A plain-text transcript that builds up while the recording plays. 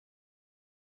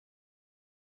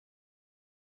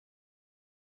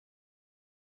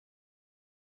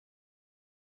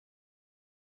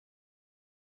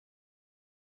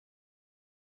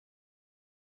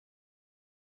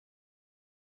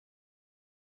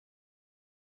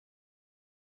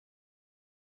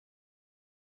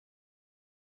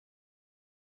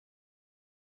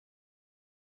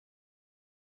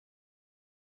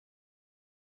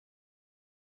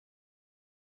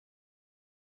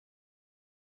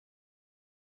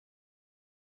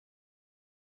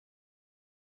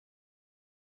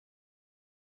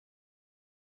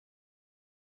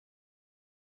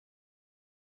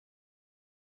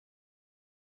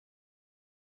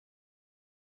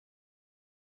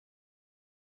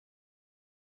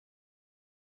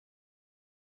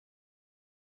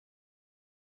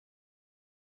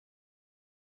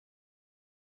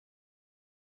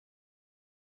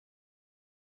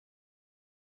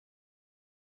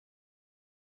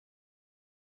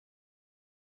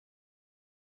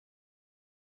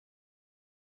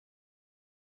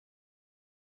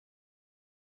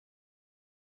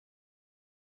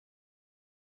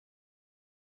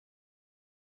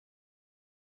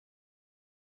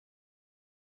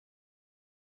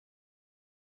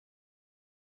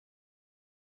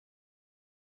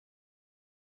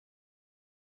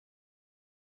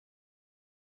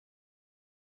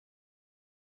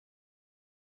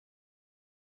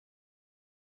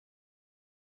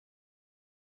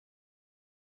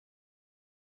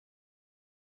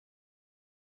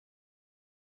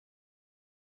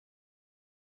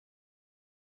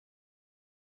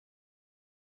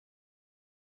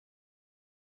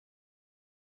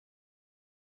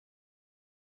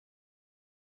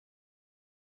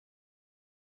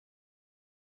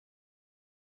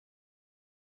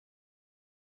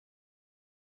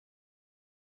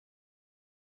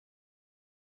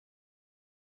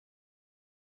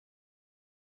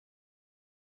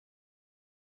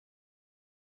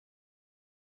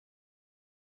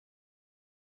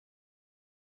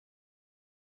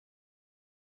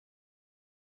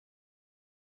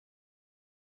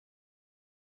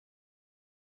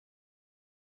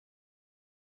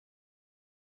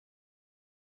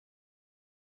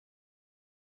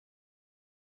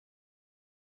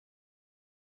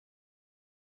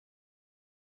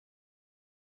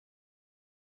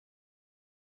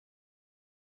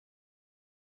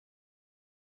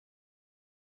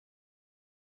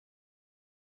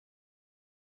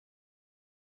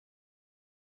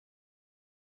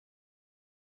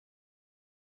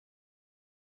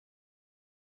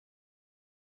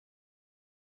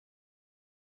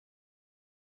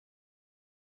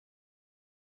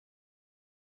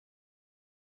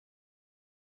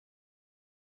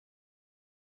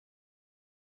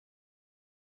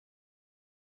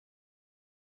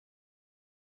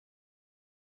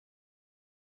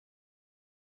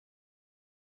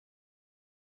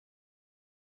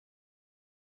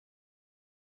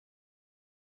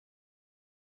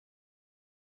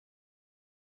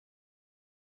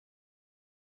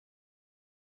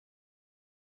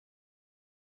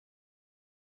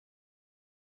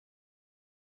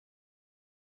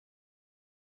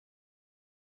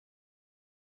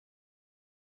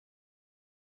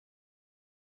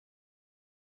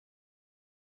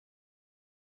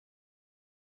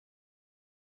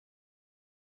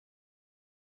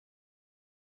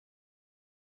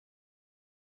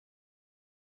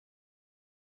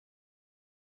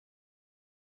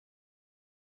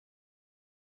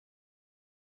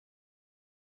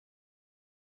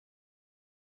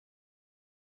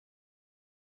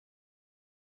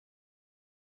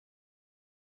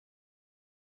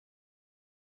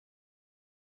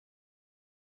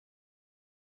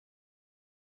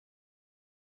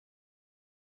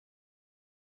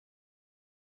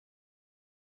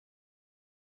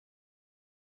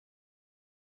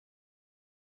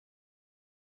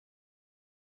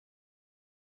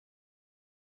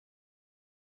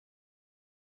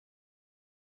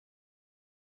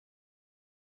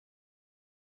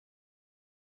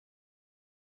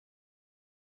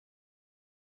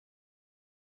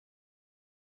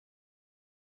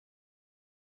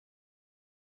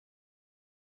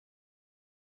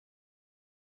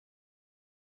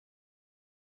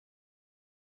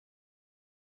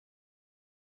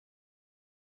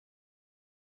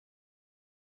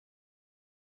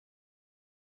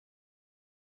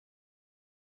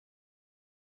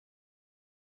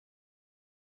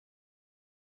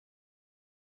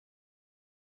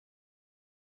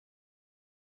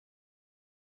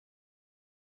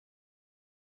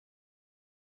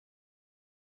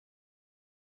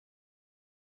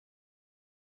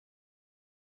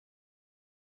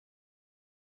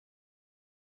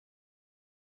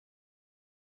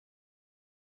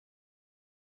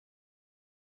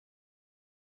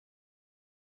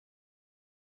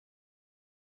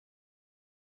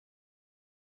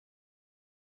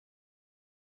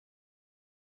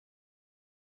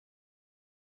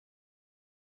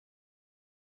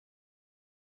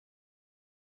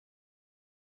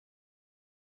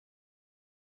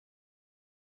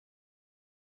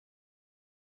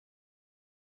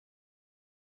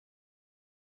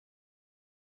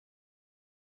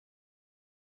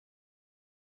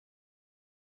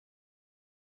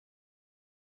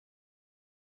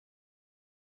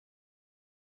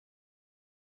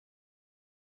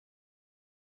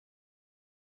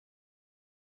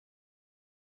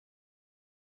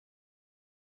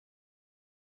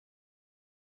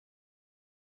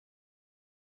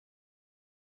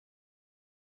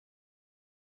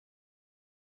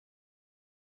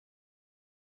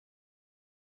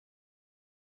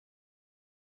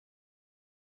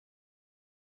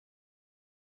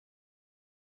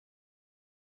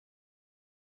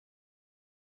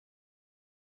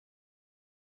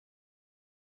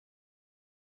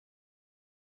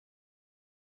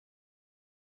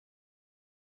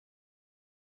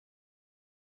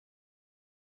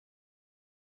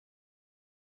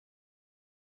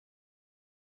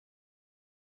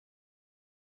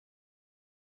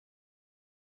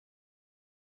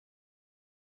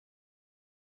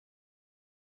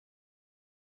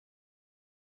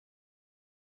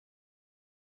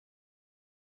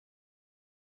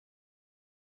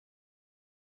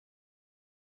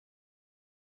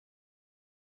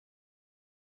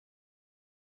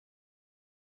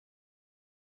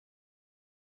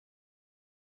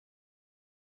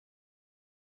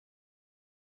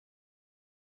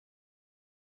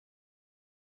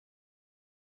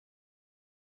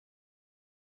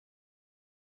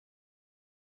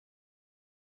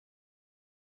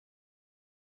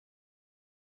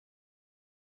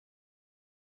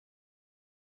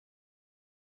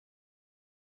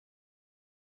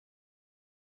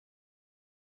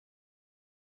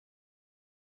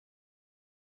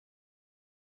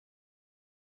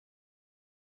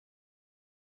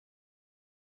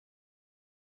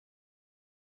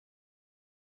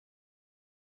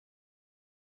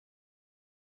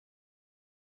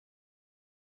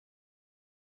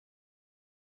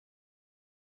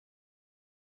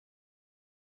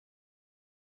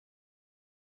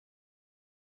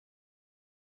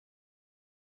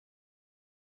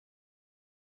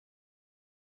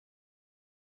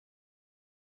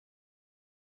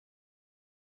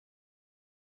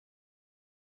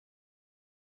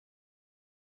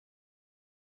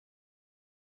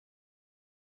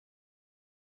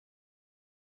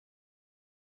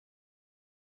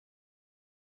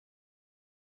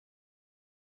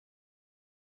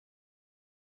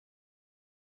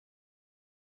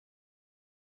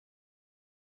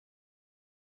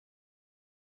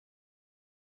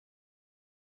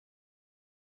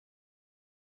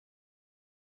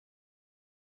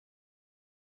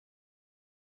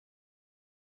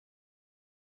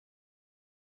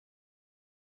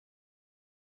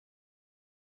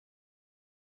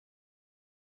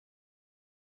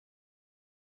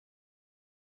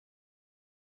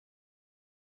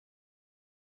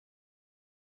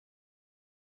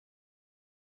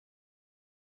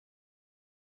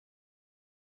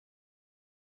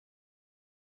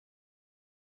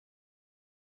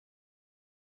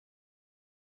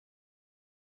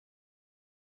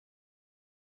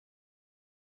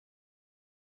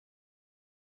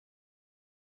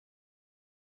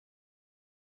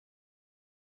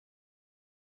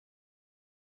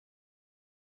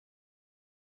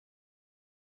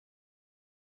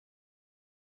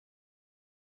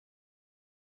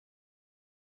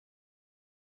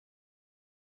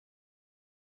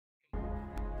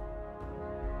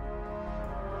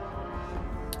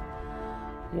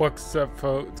What's up,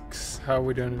 folks? How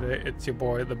we doing today? It's your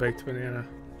boy, the Baked Banana,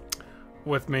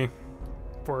 with me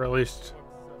for at least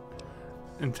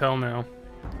until now.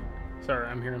 Sorry,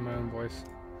 I'm hearing my own voice.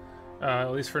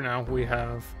 At least for now, we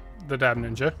have the Dab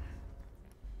Ninja.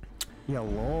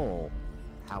 Hello.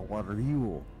 How are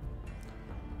you?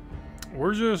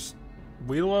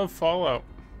 We love Fallout.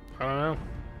 I don't know.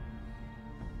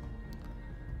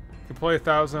 You can play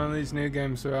 1,000 of these new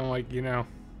games, so I'm like, it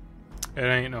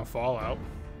ain't no Fallout.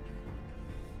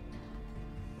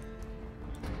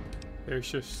 There's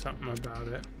just something about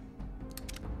it.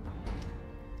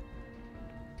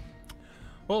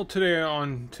 Well, today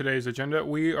on today's agenda,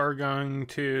 we are going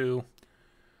to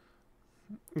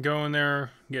go in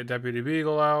there, get Deputy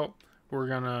Beagle out. We're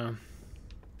gonna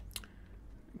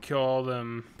kill all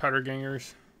them powder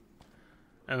gangers,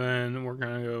 and then we're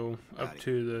gonna go up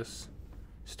to this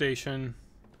station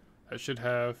that should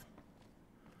have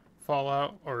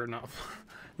Fallout, or not.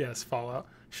 Yes, Fallout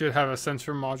should have a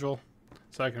sensor module,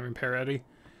 so I can repair Eddie,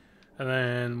 and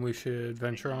then we should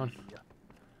venture on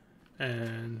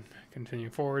and continue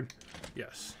forward.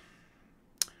 Yes,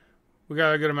 we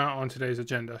got a good amount on today's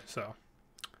agenda, so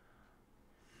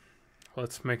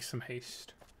let's make some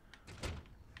haste.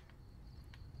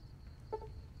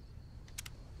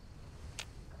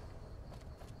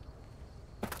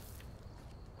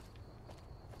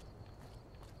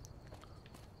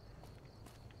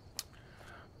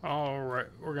 Alright,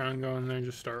 we're gonna go in there and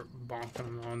just start bonking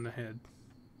them on the head.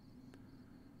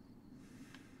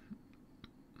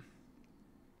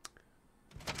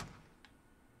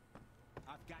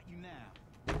 I've got you now.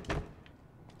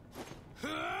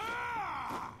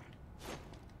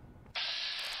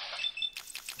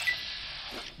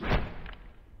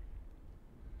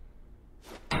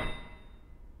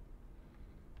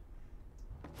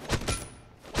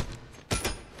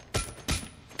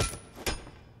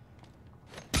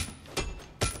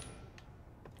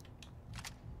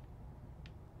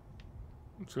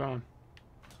 What's going on?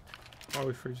 Oh,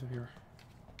 we freezing here.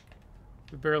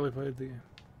 We barely played the game.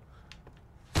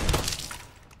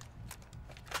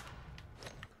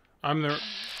 I'm the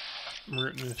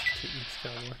rooting this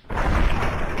cowboy.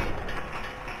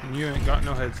 And you ain't got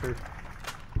no head, sir.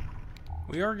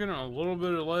 We are getting a little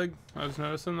bit of leg. I was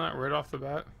noticing that right off the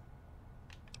bat.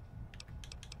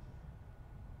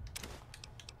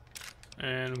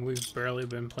 And we've barely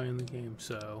been playing the game,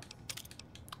 so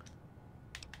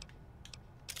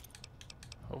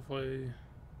hopefully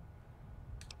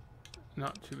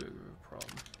not too big of a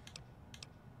problem.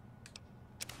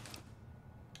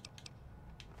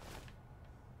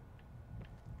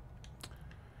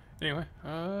 Anyway,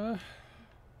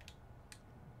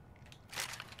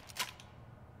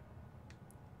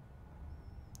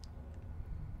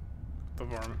 the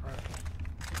varmint, right?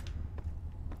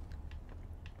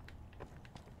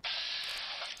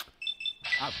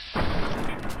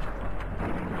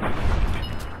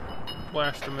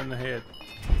 Blast him in the head.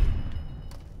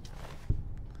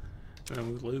 And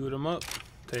then we loot him up,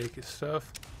 take his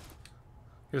stuff.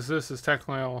 Because this is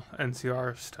technically all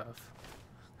NCR stuff.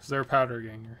 Because they're powder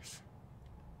gangers.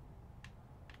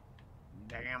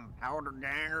 Damn powder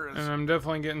gangers. And I'm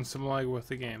definitely getting some lag with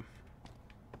the game.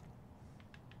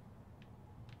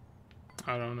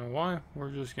 I don't know why,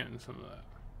 we're just getting some of that.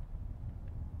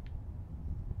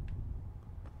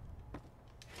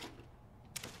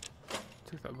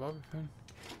 Took that bobby pin.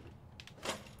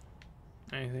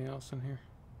 Anything else in here?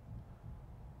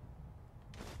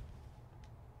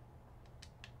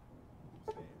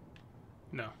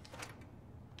 No.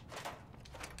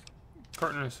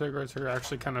 Carton of cigarettes are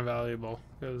actually kind of valuable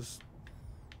because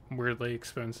weirdly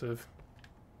expensive.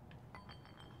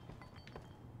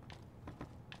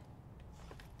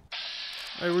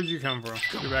 Hey, where'd you come from?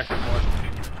 You're back in what?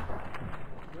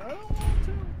 I don't want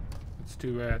to. It's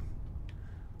too bad.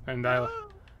 And die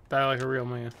like a real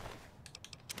man.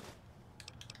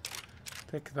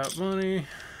 Take that money.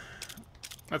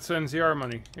 That's NCR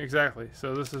money. Exactly.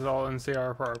 So this is all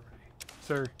NCR property.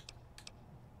 Sir.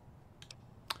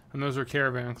 And those are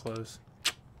caravan clothes.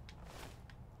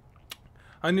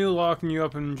 I knew locking you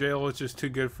up in jail was just too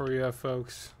good for you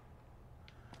folks.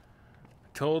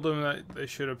 I told them that they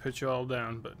should have put you all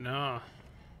down, but nah.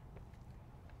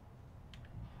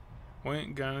 We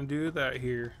ain't gonna do that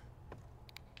here.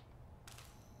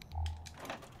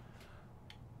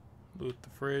 Loot the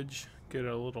fridge, get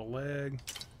a little leg.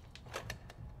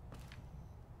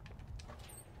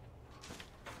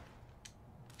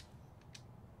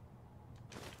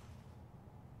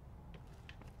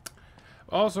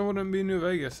 Also, wouldn't be New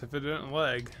Vegas if it didn't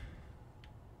lag.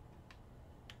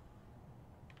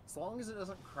 As long as it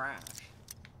doesn't crash.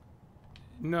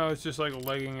 No, it's just like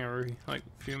lagging every like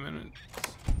few minutes.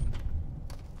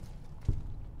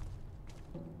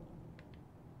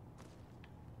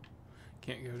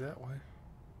 Can't go that way.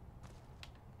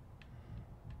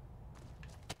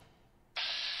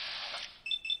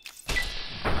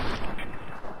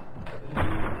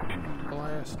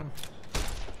 Blast him.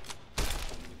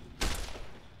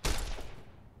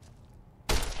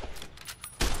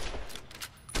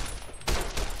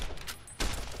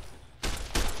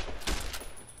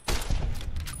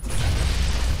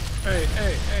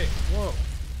 Hey, whoa.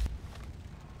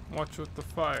 Watch with the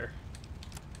fire.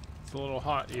 It's a little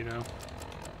hot, you know.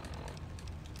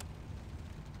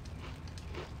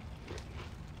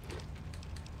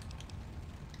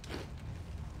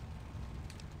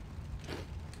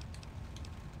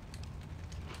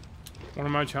 One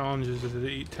of my challenges is to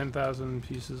eat 10,000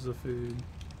 pieces of food,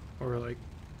 or like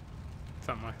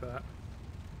something like that.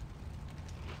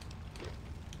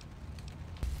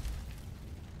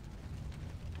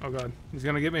 Oh god, he's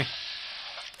gonna get me.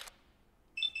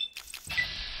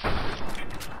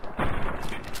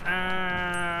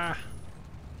 Ah!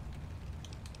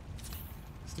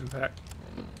 Impact.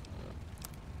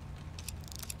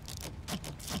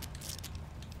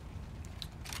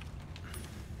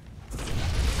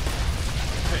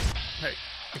 Hey,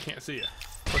 I can't see you.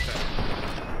 What's that?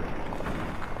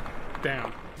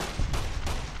 Down.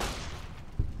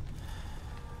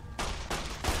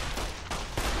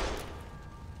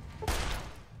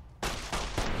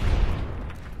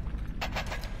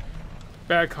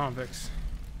 Bad convicts.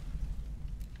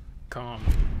 Calm.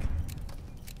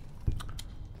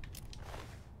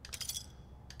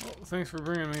 Well, thanks for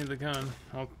bringing me the gun.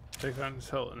 I'll take that and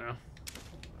sell it now.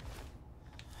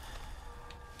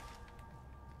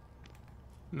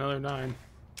 Another 9.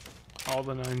 All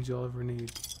the 9s you'll ever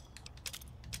need.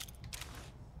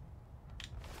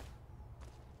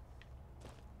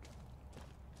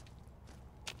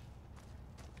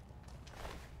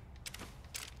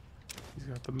 He's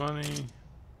got the money.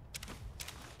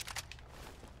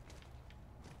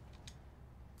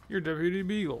 You're Deputy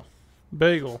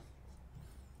Bagel.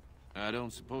 I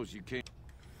don't suppose you can't.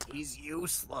 He's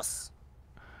useless.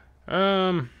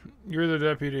 You're the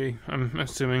deputy, I'm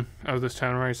assuming, of this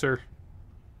town, right, sir?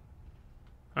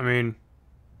 I mean,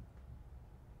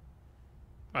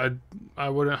 I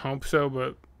wouldn't hope so,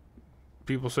 but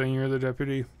people saying you're the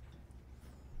deputy,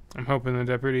 I'm hoping the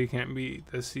deputy can't be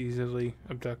this easily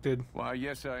abducted. Why,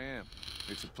 yes, I am.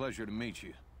 It's a pleasure to meet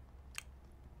you.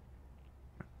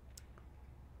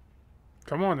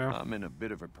 Come on now. I'm in a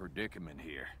bit of a predicament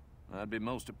here. I'd be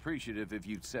most appreciative if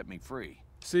you'd set me free.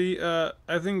 See,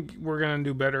 I think we're gonna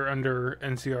do better under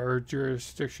NCR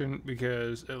jurisdiction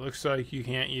because it looks like you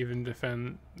can't even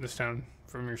defend this town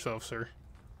from yourself, sir.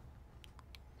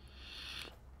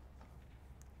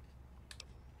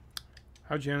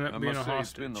 How'd you end up being a hostage?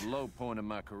 It's been the low point of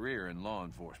my career in law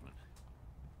enforcement.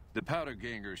 The powder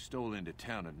gangers stole into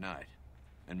town at night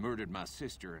and murdered my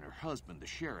sister and her husband, the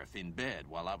sheriff, in bed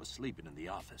while I was sleeping in the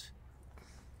office.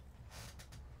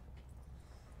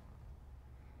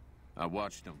 I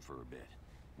watched them for a bit,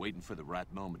 waiting for the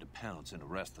right moment to pounce and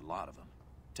arrest the lot of them,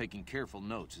 taking careful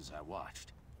notes as I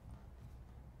watched.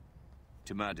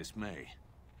 To my dismay,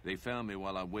 they found me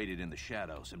while I waited in the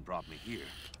shadows and brought me here.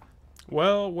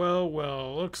 Well,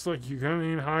 looks like you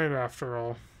couldn't hide after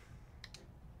all.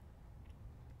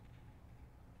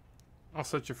 I'll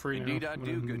set you free. Indeed now I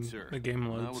do, good sir. The game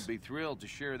loads. I would be thrilled to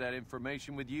share that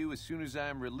information with you as soon as I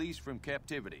am released from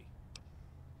captivity.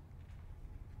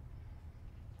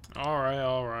 All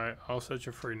right. I'll set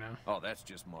you free now. Oh, that's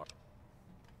just Mark.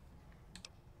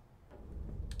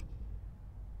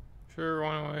 Sure,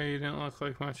 one way you didn't look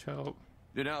like much help.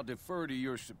 Then I'll defer to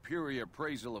your superior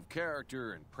appraisal of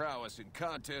character and prowess in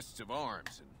contests of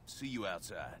arms and see you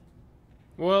outside.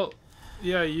 Well,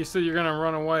 yeah, you said you're gonna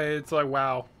run away. It's like,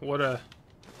 wow, what a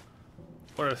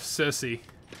sissy.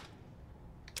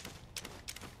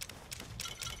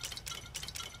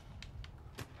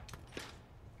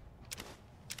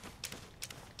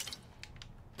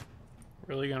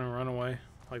 Really gonna run away?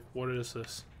 Like, what is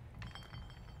this?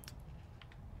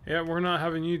 Yeah, we're not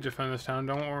having you defend this town.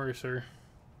 Don't worry, sir.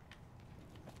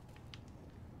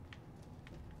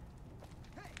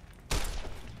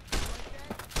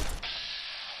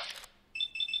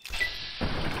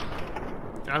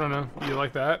 I don't know. You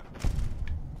like that?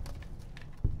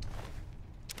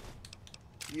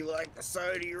 You like the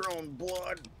sight of your own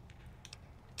blood?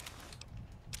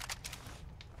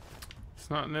 It's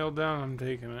not nailed down. I'm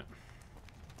taking it.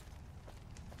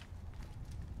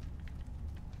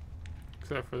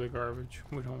 Except for the garbage.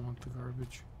 We don't want the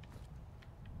garbage.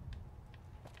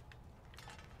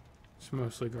 It's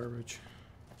mostly garbage.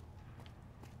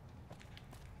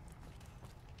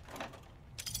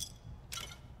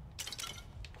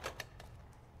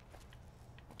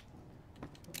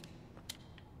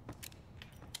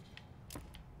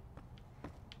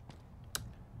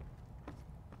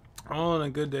 All in a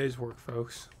good day's work,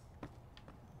 folks.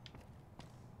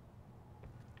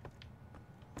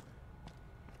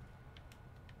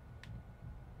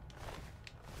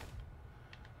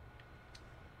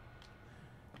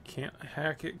 Can't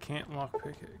hack it, can't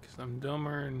lockpick it, because I'm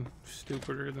dumber and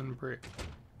stupider than Brick.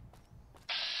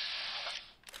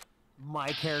 My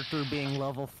character being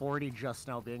level 40 just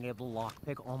now being able to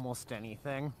lockpick almost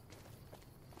anything.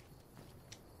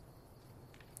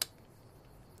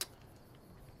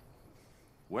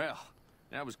 Well,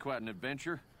 that was quite an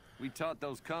adventure. We taught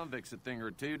those convicts a thing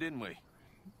or two, didn't we?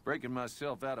 Breaking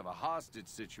myself out of a hostage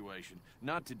situation,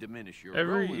 not to diminish your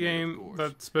Every role in it, of game course,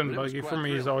 that's been but it was buggy for quite me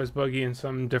is thrilling. always buggy in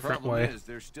some different Problem way. is,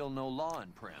 there's still no law in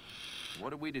Prim.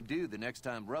 What are we to do the next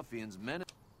time ruffians menace?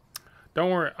 Don't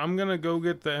worry, I'm gonna go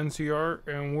get the NCR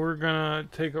and we're gonna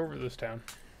take over this town.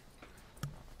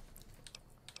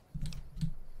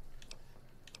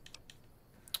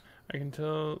 I can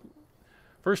tell.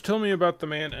 First, tell me about the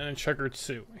man in a checkered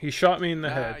suit. He shot me in the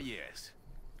head. Ah, yes.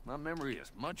 My memory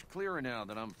is much clearer now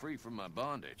that I'm free from my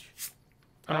bondage.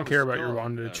 I don't was care about your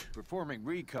stalling, bondage. Performing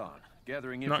recon,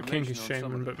 gathering Not kinky information on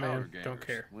some shaming, of the but man, powder don't gangers,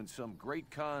 care. when some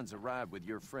great cons arrived with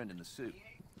your friend in the suit.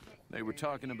 They were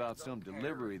talking about some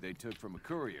delivery they took from a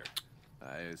courier.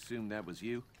 I assume that was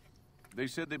you? They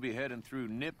said they'd be heading through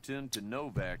Nipton to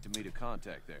Novak to meet a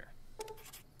contact there.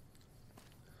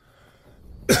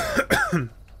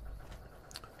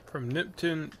 From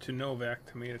Nipton to Novak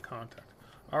to meet a contact.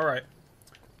 Alright.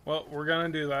 Well, we're gonna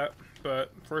do that.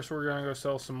 But first we're gonna go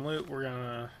sell some loot. We're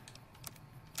gonna...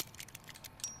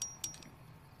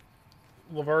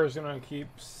 LeVar's gonna keep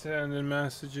sending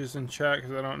messages in chat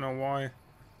because I don't know why.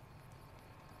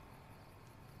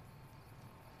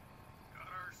 Got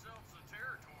ourselves a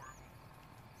territory.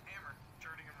 Hammer,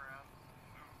 turning him around.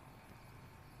 Ooh.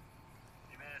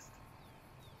 You missed.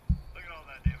 Look at all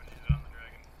that damage he's done on the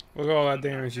dragon. Look at all that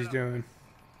damage he's doing.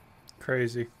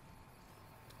 Crazy.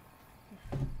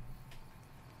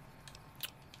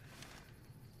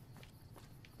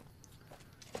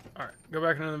 Alright, go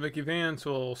back into the Vicky Vance.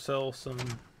 We'll sell some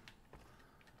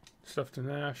stuff to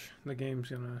Nash. The game's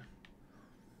gonna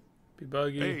be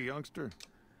buggy. Hey, youngster.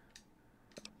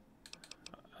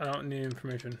 I don't need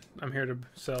information. I'm here to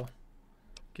sell.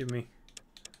 Give me.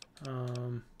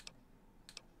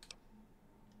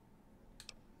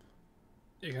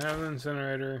 You can have the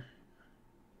incinerator.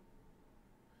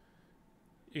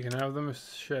 You can have the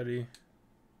machete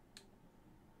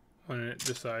when it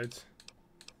decides.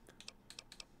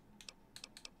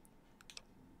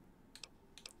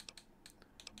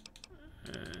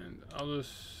 And I'll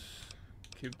just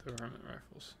keep the hermit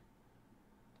rifles.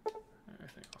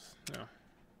 Everything else, no.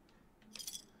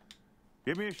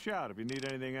 Give me a shout if you need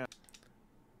anything else.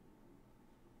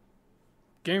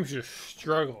 Game's just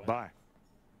struggling. Bye.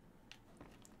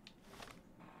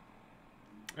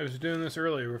 I was doing this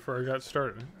earlier before I got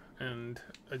started, and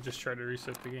I just tried to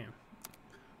reset the game,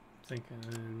 thinking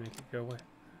it'd make it go away.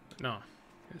 But no,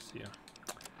 it's, yeah,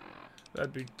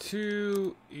 that'd be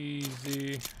too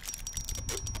easy.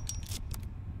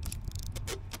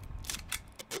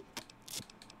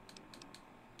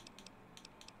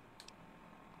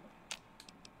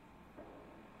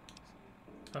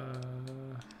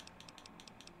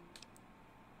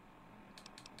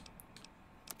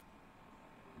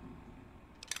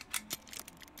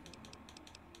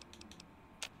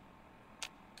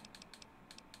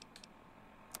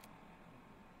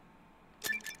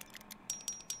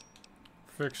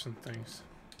 Fix some things.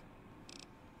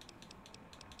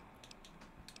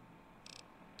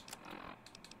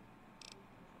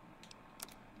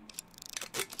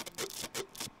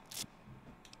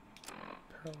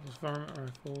 Perilous varmint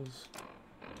rifles.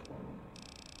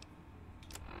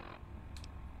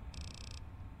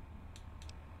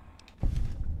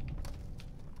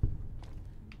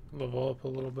 Level up a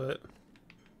little bit.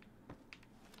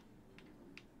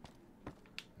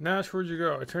 Nash, where'd you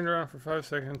go? I turned around for 5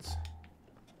 seconds.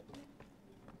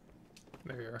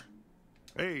 There you are.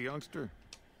 Hey, youngster.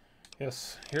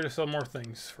 Yes, here to sell more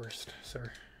things first,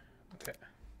 sir. Okay.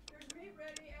 There's meat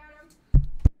ready, Adam.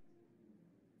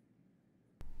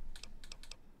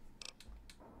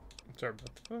 Sorry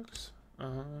about the books.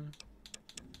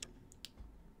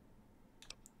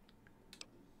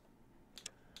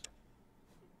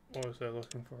 What was I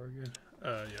looking for again?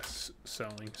 Yes,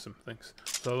 selling some things.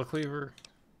 Sell the cleaver.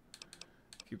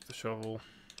 Keep the shovel.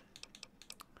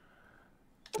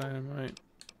 Dynamite.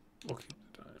 We'll keep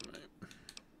the dynamite.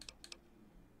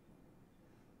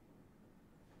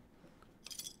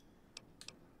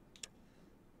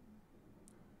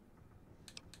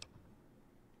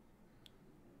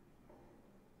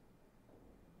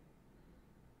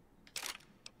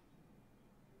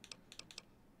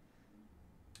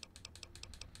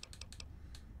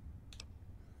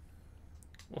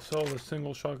 We'll sell the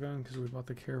single shotgun because we bought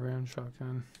the caravan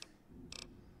shotgun.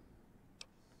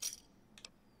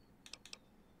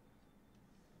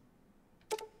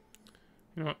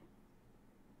 You know what?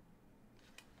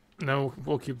 No,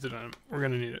 we'll keep the dynamite. We're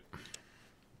gonna need it.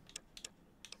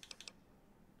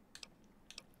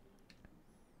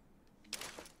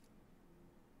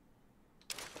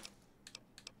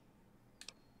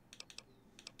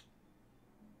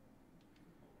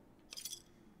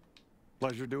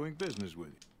 Pleasure doing business with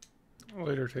you.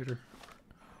 Later, Tater.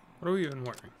 What are we even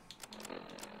wearing?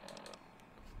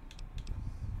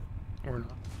 Or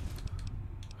not?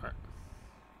 Alright.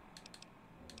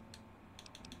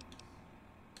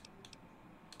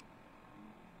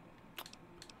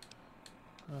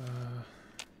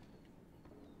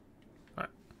 Alright.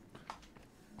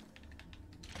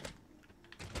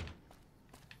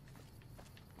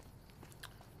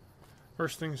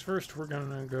 First things first, we're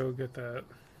gonna go get that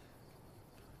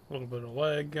little bit of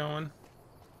leg going.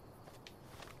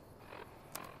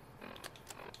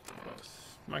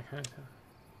 My kind of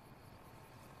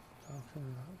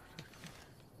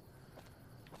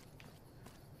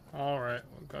Alright,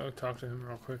 we'll go talk to him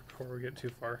real quick before we get too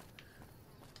far.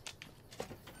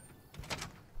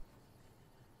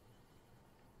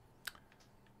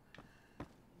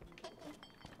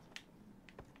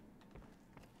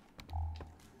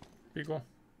 Beagle.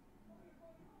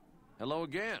 Hello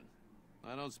again.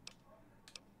 I don't.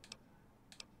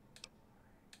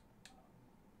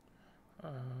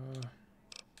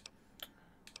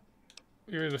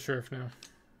 You're the sheriff now.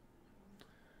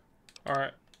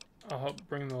 Alright. I'll help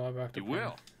bring the law back to You plan.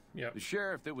 will? Yep. The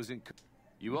sheriff that was in.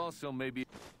 You also may be.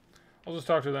 I'll just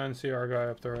talk to the NCR guy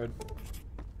up the road.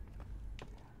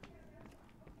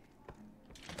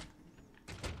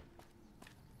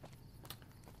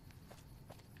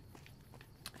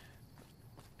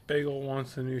 Bagel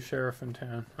wants a new sheriff in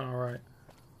town. Alright.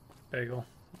 Bagel.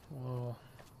 We'll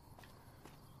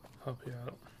help you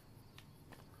out.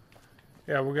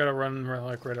 Yeah, we gotta run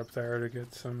right up there to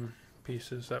get some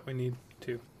pieces that we need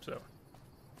to, so.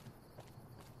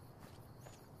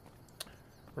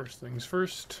 First things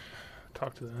first,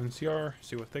 talk to the NCR,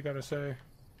 see what they gotta say.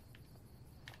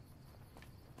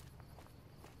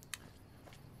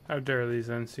 How dare these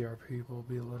NCR people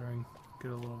be littering?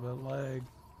 Get a little bit of leg.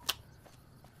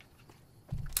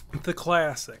 The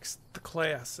classics. The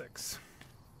classics.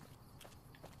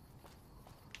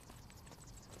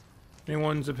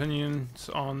 Anyone's opinions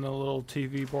on the little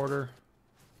TV border?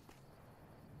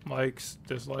 Likes,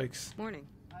 dislikes. Morning.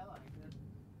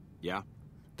 Yeah,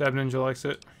 Dab Ninja likes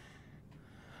it.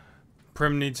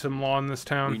 Prim needs some law in this we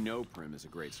town. know Prim is a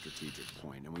great strategic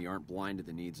point, and we aren't blind to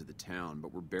the needs of the town,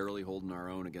 but we're barely holding our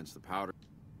own against the powder.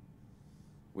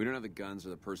 We don't have the guns or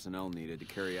the personnel needed to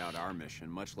carry out our mission,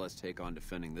 much less take on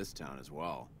defending this town as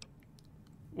well.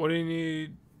 What do you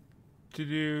need to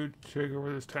do to take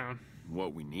over this town?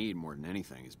 What we need more than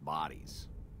anything is bodies.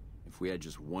 If we had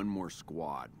just one more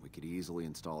squad, we could easily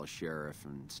install a sheriff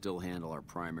and still handle our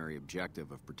primary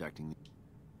objective of protecting the...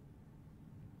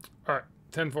 Alright,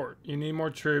 10-4. You need more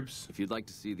troops. If you'd like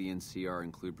to see the NCR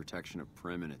include protection of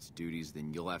Prim and its duties,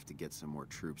 then you'll have to get some more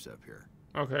troops up here.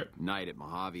 Okay. Night at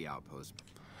Mojave Outpost.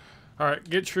 Alright,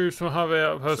 get troops. Mojave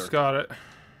Outpost. Sir. Got it.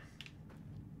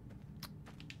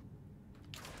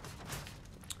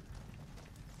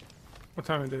 What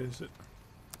time of day is it?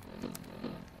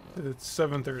 It's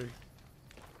 7:30.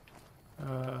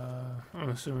 I'm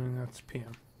assuming that's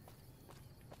PM.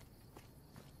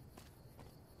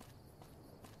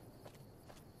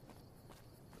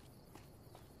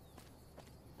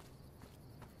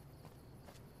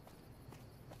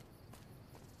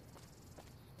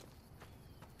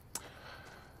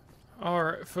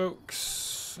 Alright,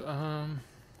 folks.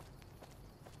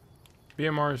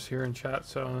 BMR is here in chat,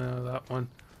 so I know that one.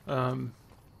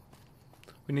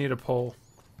 We need a poll.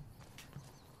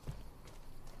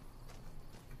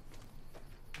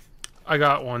 I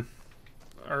got one.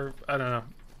 Or, I don't know.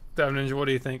 Dab Ninja, what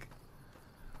do you think?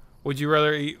 Would you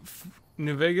rather eat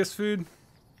New Vegas food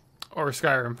or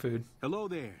Skyrim food? Hello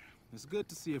there. It's good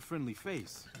to see a friendly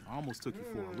face. I almost took you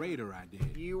for a raider, I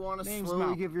did. You want to Name's slowly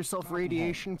Malcolm. give yourself Malcolm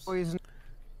radiation Holmes. poison?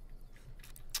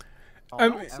 I I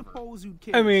mean- suppose you'd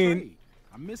care I to mean, trade.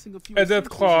 I'm missing a few A Death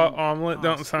Claw essentials and omelet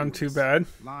don't sound too serious.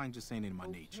 bad. Lying just ain't in my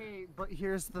nature. Okay, but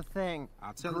here's the thing.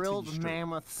 I'll tell it to you Grilled straight.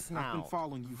 mammoth I've snout, been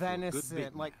following you for a good venison,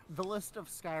 bit like the list of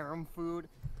Skyrim food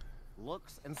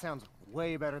looks and sounds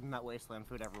way better than that wasteland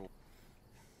food ever.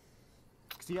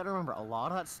 Because you gotta remember, a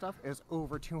lot of that stuff is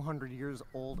over 200 years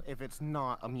old if it's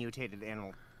not a mutated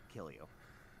animal to kill you.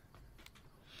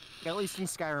 At least in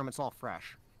Skyrim, it's all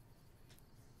fresh.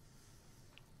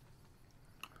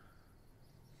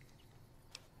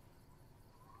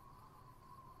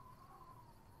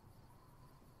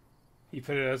 He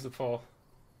put it as a fall.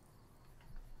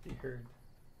 He heard.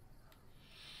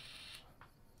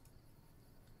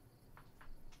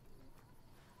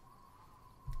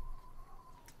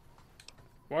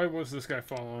 Why was this guy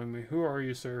following me? Who are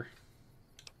you, sir?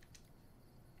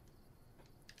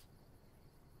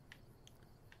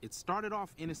 It started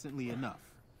off innocently enough.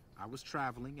 I was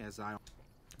traveling as I...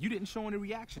 You didn't show any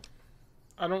reaction.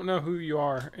 I don't know who you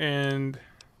are, and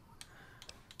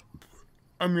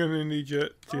I'm gonna need you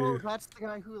to... Oh, that's the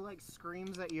guy who, like,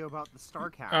 screams at you about the star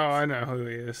caps. Oh, I know who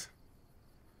he is.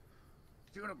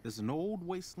 There's an old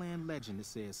wasteland legend that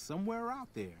says somewhere out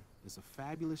there is a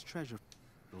fabulous treasure.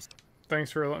 Those...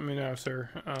 Thanks for letting me know, sir.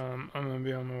 I'm gonna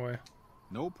be on my way.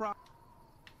 No problem.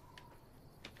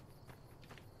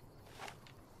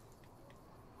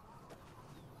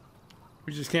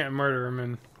 We just can't murder him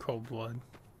in cold blood.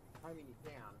 I mean, you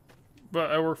can.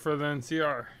 But I work for the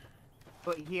NCR.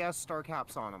 But he has star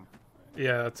caps on him.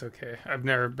 Yeah, that's okay. I've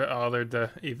never been bothered to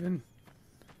even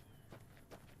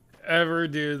ever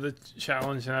do the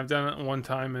challenge, and I've done it one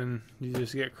time, and you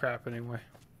just get crap anyway.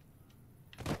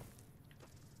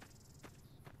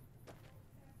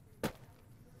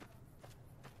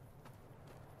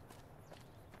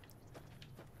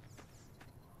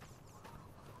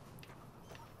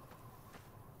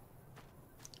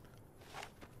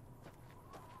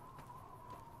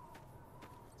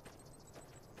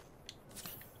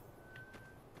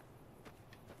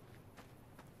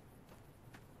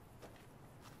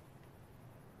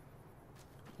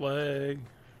 Leg.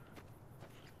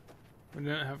 We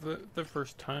didn't have the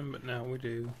first time, but now we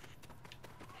do.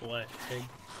 Leg.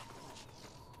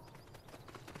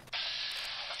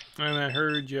 And I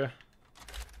heard you.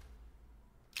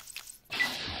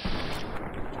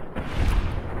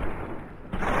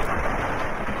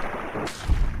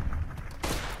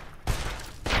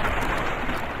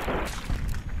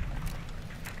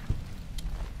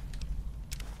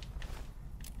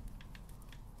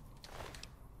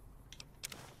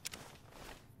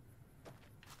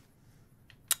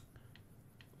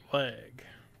 Leg.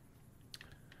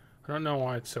 I don't know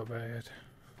why it's so bad.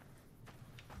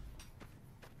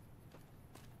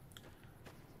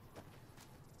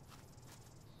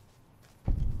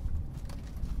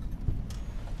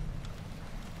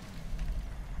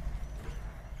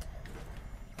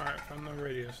 Alright, from the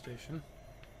radio station.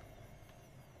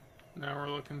 Now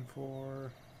we're looking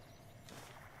for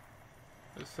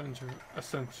a sensor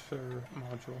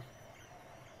module.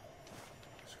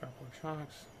 Scrap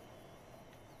electronics.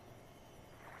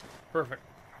 Perfect.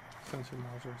 Sensor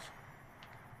modules.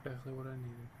 Exactly what I needed.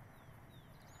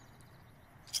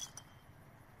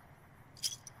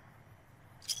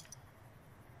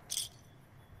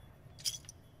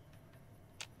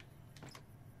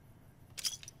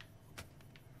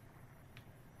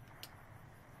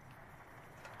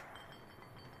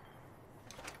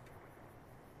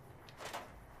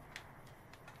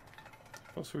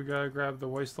 Plus we gotta grab the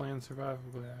Wasteland Survival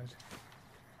Guide.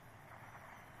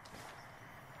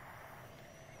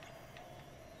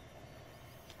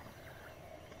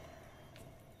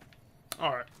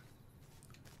 Alright.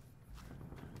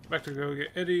 Back to go get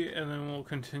Eddie, and then we'll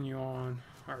continue on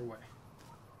our way.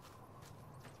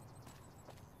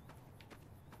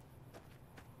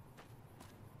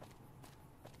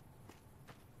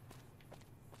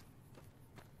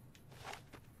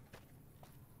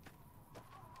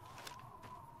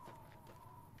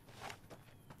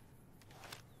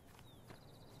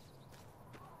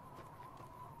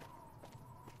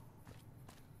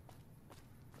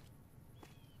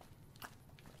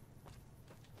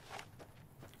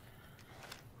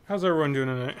 How's everyone doing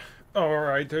tonight? Oh,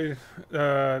 alright, dude.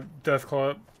 Death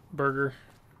Claw burger.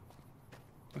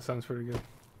 That sounds pretty good.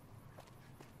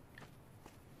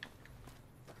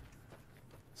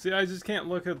 See, I just can't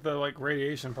look at the, like,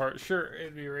 radiation part. Sure,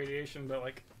 it'd be radiation, but,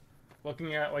 like,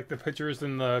 looking at, like, the pictures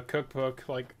in the cookbook,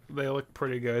 like, they look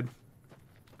pretty good.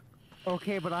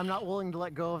 Okay, but I'm not willing to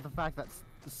let go of the fact that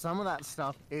some of that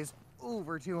stuff is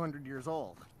over 200 years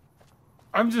old.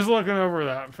 I'm just looking over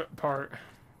that part.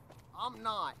 I'm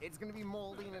not. It's gonna be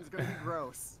moldy and it's gonna be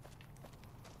gross.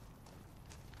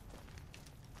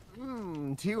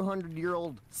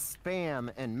 200-year-old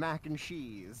spam and mac and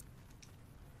cheese.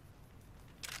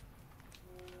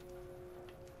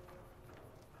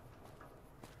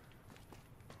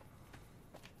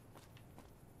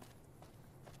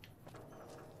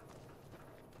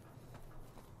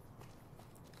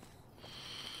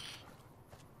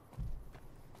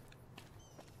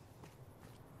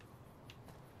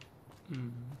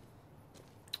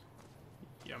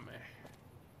 Yummy.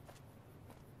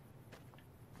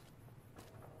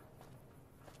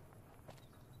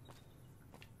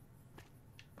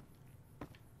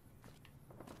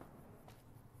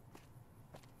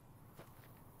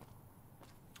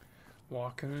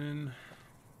 Walking.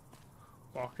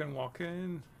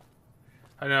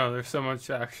 I know, there's so much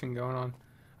action going on.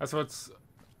 That's what's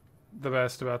the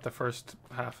best about the first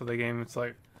half of the game. It's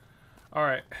like,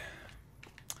 alright,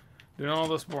 doing all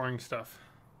this boring stuff.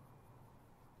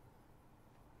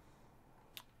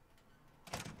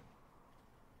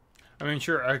 I mean,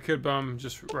 sure, I could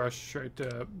just rush straight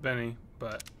to Benny,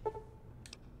 but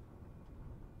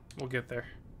we'll get there.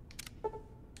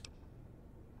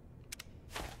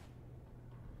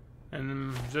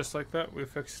 And just like that, we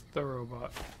fixed the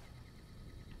robot.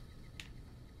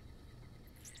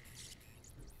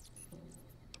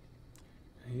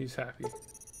 He's happy.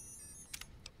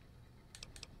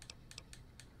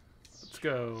 Let's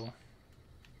go.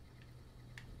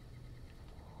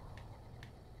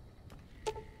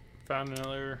 Found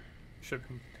another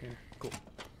shipping container. Cool.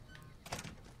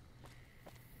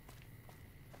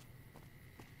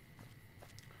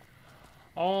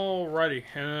 Alrighty,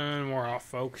 and we're off,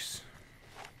 folks.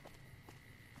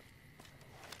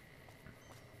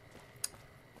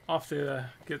 Off to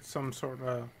get some sort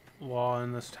of law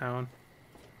in this town.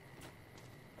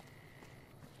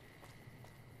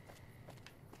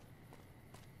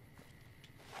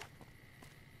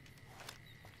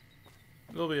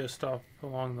 There'll be a stop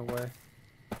along the way.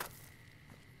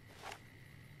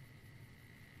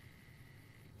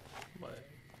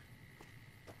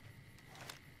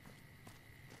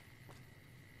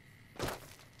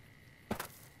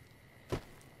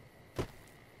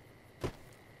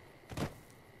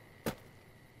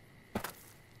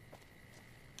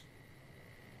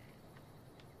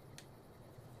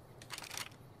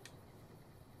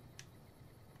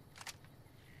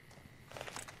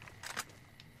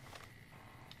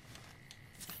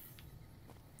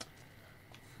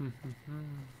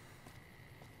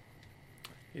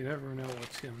 You never know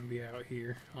what's going to be out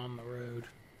here on the road.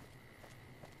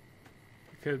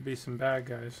 There could be some bad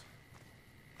guys.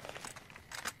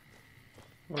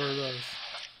 What are those?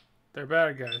 They're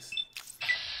bad guys.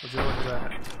 Would you look at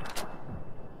that?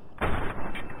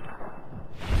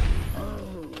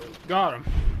 Got him.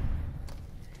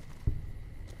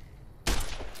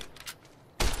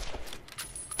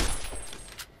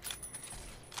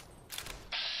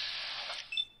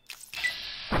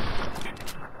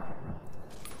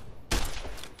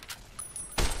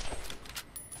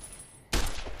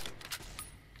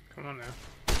 Come on now.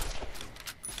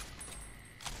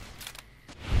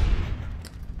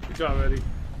 Good job, Eddie.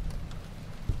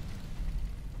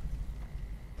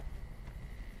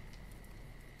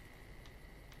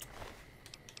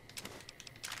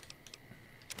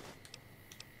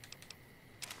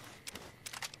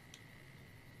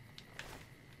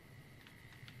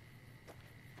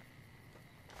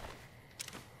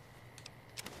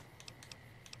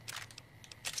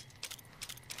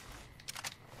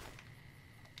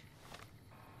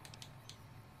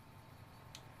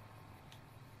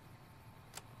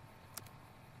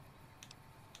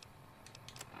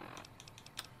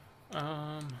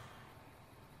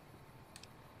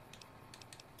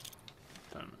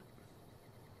 Damn it.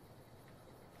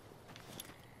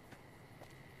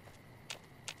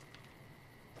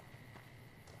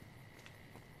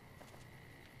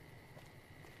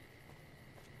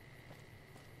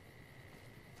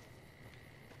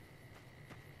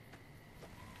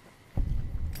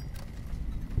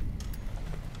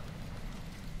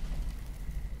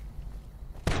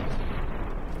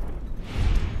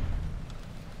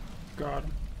 Got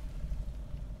him.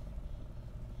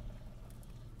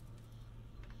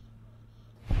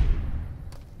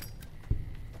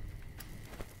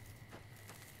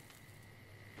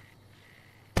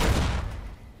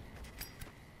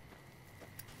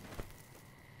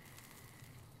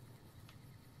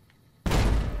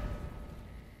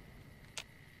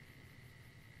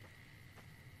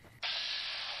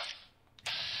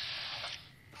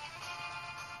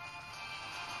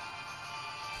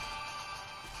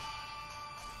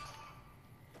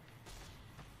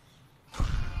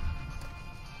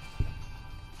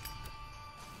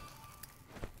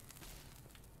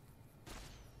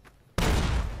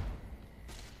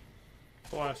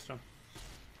 Blast him.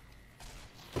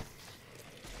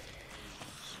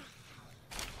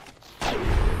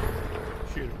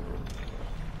 Shoot him.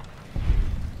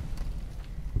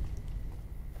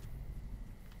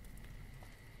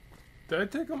 Did I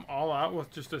take them all out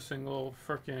with just a single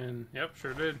frickin'... Yep,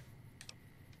 sure did.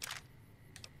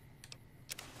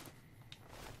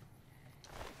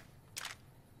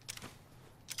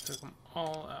 Took them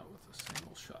all out with a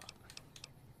single shot.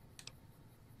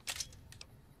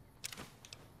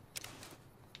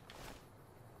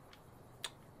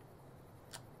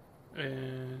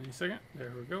 Any second.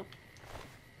 There we go.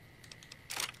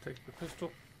 take the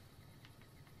pistol.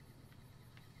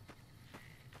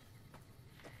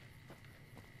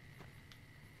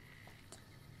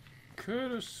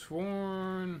 Could have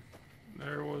sworn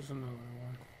there was another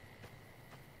one.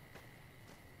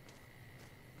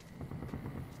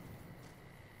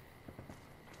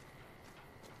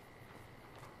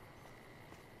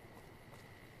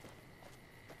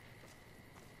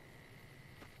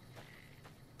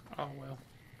 Oh well.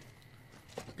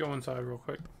 Let's go inside real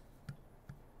quick.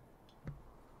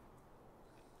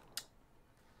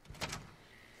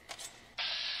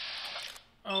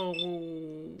 Oh.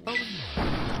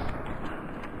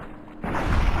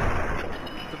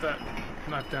 Put that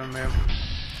knife down, man.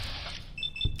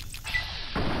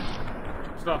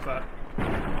 Stop that.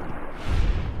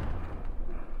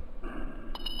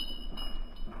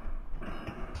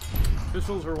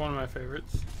 Pistols are one of my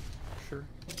favorites. Sure.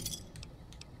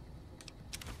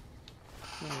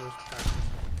 One of those packs.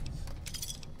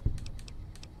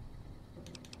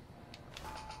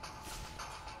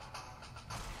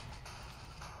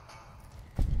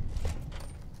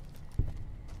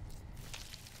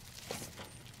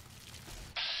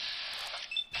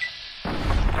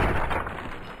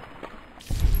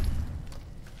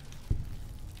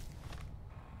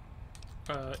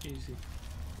 Easy.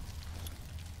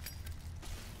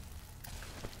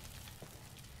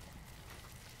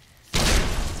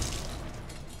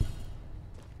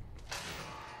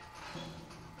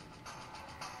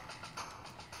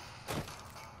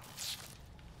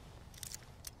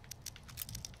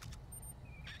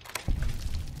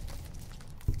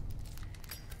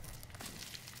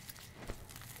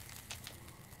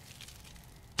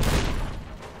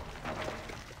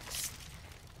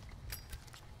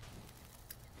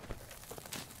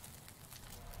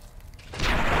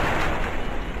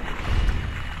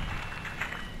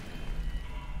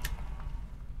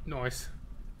 Nice.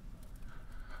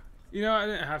 You know, I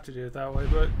didn't have to do it that way,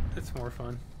 but it's more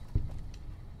fun.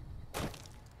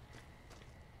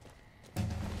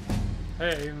 Hey,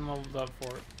 I even leveled up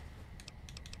for it.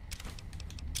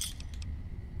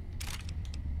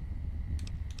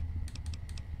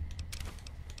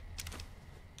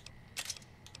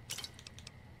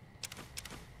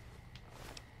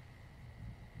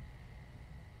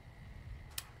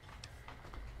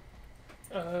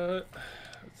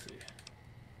 Let's see.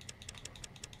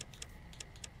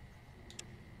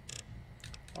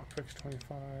 Lockpicks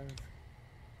 25.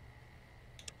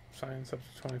 Science up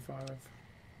to 25.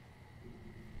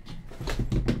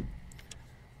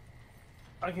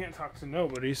 I can't talk to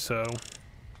nobody, so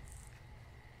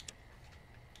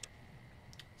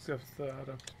let's get that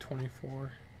up to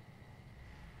 24.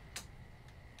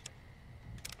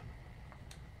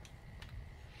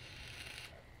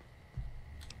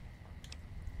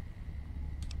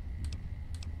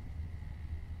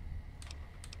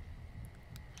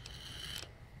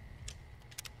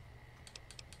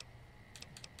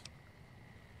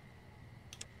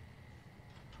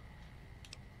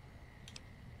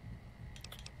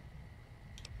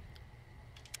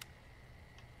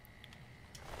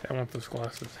 I want those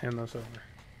glasses. Hand those over.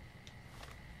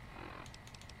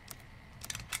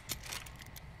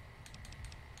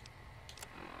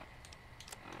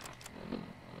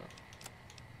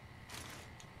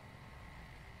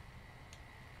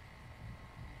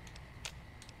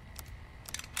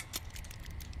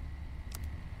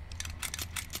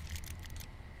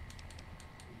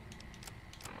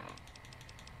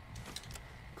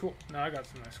 Cool. Now I got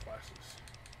some nice glasses.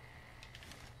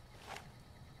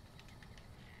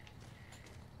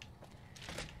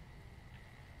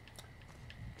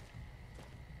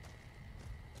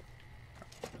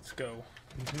 Let's go.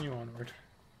 Continue onward.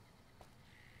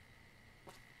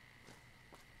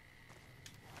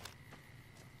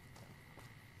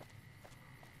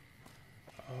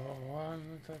 Oh, I'm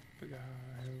the type of guy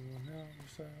who will never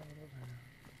settle down.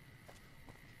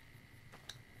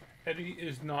 Eddie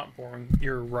is not boring.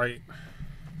 You're right.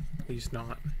 He's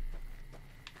not.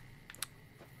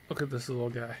 Look at this little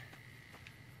guy.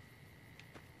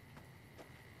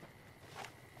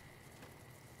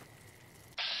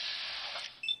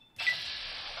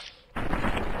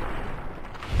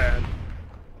 Bad.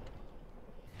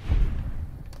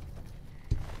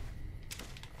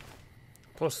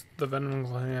 Plus the venom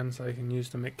glands I can use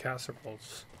to make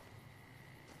casseroles.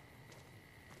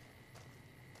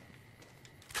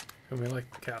 And we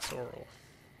like the casserole.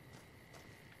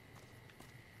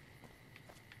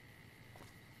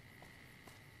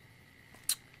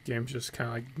 Game's just kind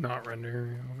of like not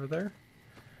rendering over there.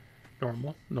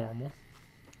 Normal, normal.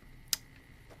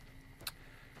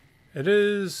 It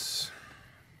is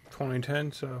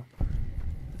 2010, so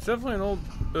it's definitely an old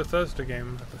Bethesda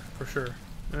game for sure.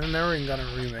 And then they're even gonna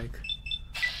remake.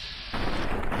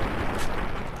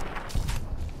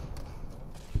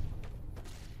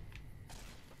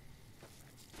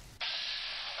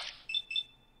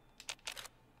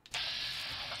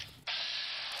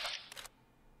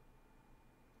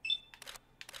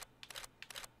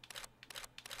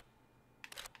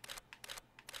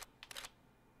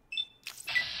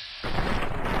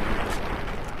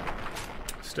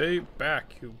 Stay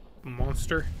back, you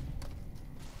monster.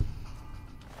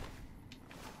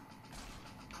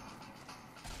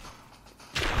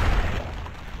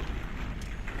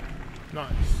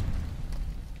 Nice.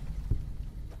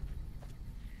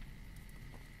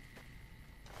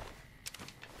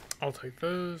 I'll take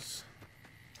those.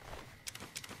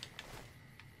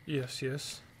 Yes,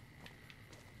 yes.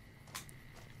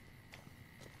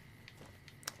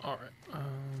 Alright,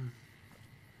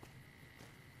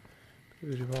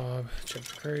 Booty Bob, check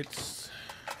the crates.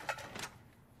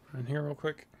 In here real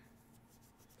quick.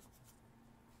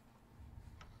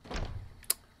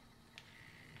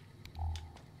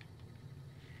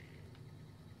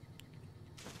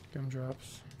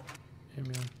 Gumdrops.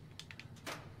 Amen.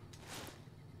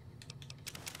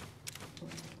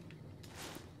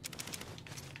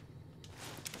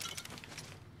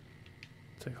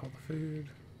 Take all the food.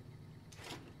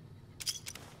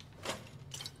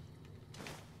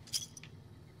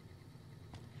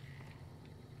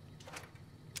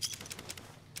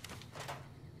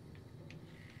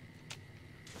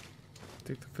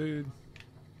 Take the food.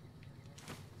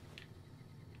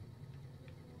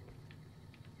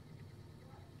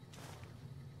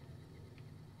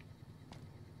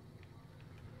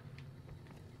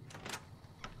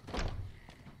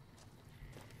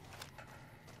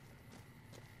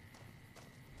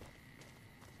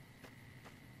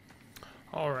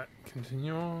 All right,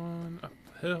 continue on up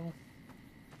the hill.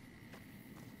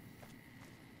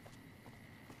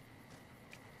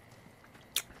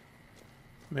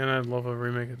 Man, I'd love a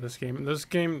remake of this game. This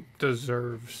game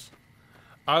deserves.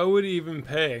 I would even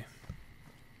pay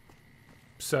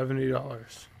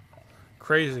 $70.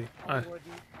 Crazy.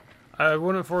 I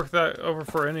wouldn't fork that over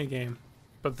for any game,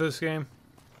 but this game,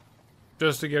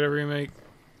 just to get a remake.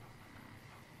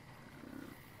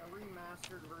 A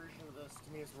remastered version of this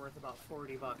to me is worth about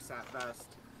 $40 at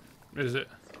best. Is it?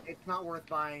 It's not worth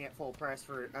buying at full price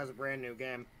for as a brand new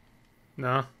game.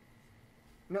 No.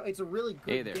 No, it's a really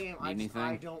good game. Need I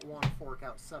anything? don't want to fork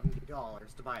out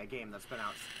 $70 to buy a game that's been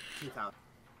out since 2000.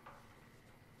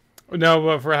 No,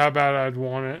 but for how bad I'd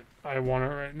want it, I want it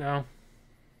right now.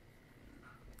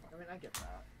 I mean, I get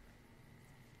that.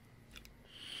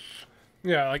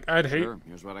 Yeah, like I'd hate, Sure,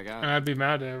 here's what I got. and I'd be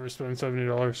mad to ever spend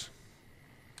 $70.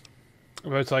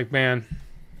 But it's like, man,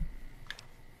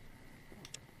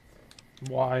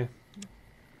 why?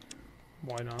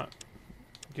 Why not?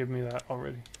 Give me that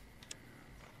already.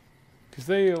 Because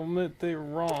they admit they're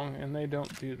wrong, and they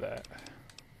don't do that.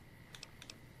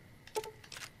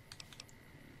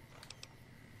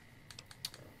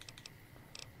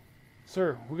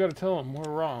 Sir, we gotta tell them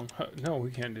we're wrong. No, we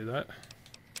can't do that.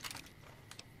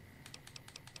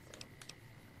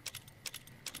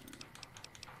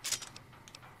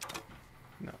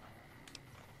 No.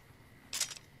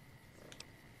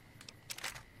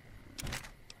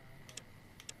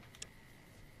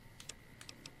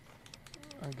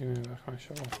 Give me back my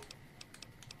shovel.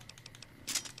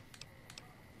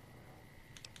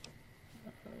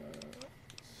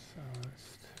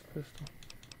 Silenced pistol.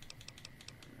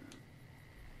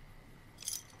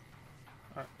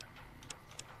 Alright.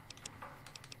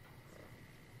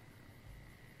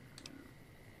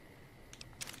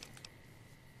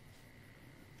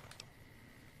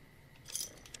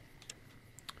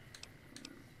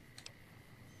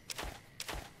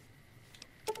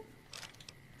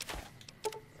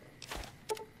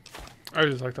 I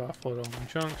just like to offload all my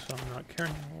junk, so I'm not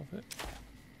carrying all of it.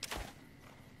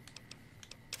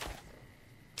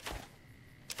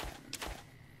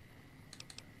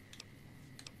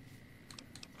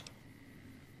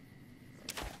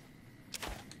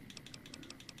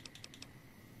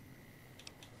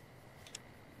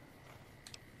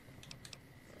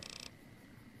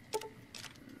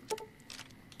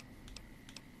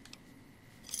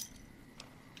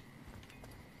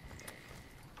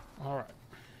 All right.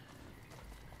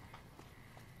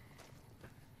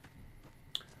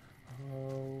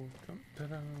 Oh,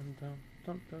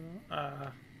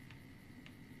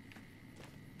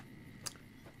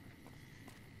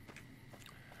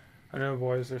 I know,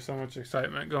 boys, there's so much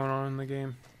excitement going on in the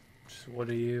game. Just what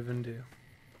do you even do?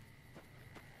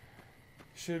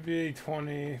 Should be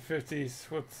 20, 50s,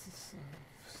 with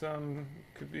some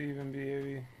could be even be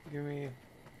 80. Give me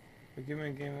But give me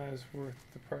a game that is worth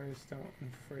the price. Don't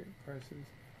inflate prices.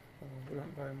 We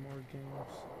don't buy more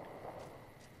games.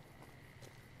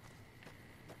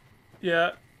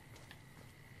 Yeah.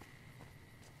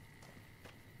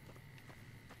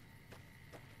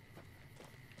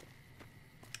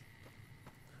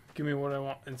 Give me what I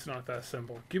want. It's not that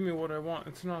simple. Give me what I want.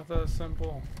 It's not that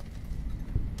simple.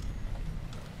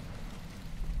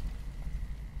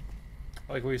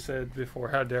 Like we said before,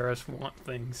 how dare us want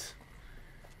things.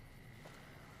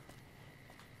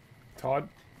 Todd?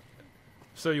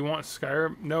 So you want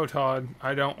Skyrim? No, Todd.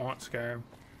 I don't want Skyrim.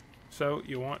 So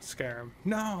you want Skyrim?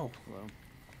 No! Hello.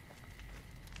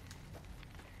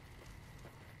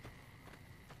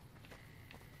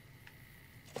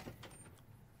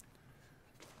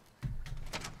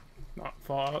 Not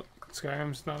Fallout.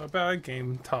 Skyrim's not a bad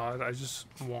game, Todd. I just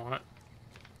want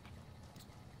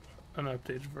an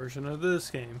updated version of this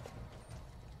game.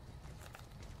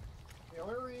 The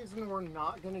only reason we're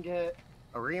not gonna get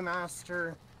a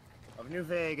remaster of New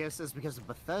Vegas is because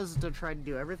Bethesda tried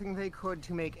to do everything they could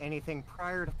to make anything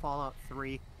prior to Fallout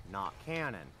 3 not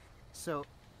canon. So,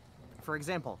 for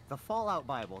example, the Fallout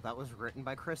Bible that was written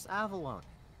by Chris Avellone,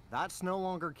 that's no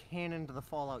longer canon to the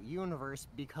Fallout universe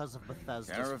because of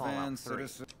Bethesda's Fallout 3.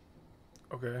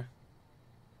 Okay.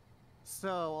 So,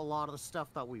 a lot of the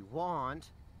stuff that we want,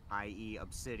 i.e.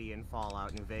 Obsidian,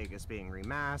 Fallout New Vegas being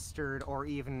remastered, or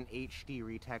even an HD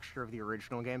retexture of the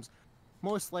original games,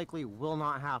 most likely will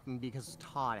not happen because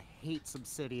Todd hates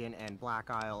Obsidian and Black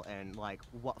Isle and, like,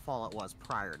 what Fallout was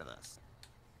prior to this.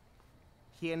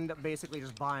 He ended up basically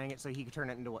just buying it so he could turn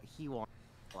it into what he wanted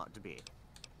Fallout to be.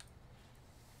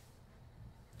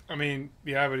 I mean,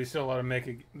 yeah, but he's still allowed to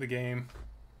make the game.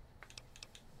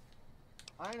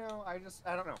 I know, I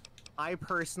don't know. I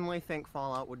personally think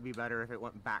Fallout would be better if it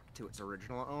went back to its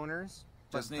original owners.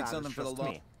 Just need something for the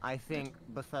law. I think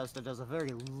Bethesda does a very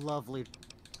lovely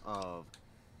of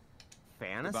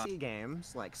fantasy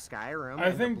games like Skyrim.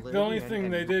 I think the only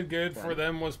thing they did good for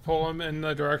them was pull them in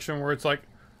the direction where it's like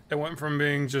it went from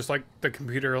being just like the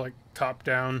computer like top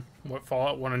down what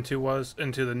Fallout 1 and 2 was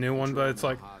into the new one, but it's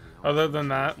like other than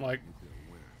that, like,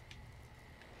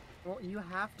 well, you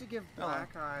have to give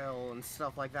Black Isle and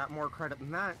stuff like that more credit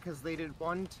than that, because they did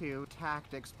 1, 2,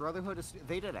 Tactics, Brotherhood of Steel.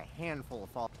 They did a handful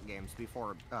of Fallout games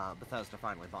before Bethesda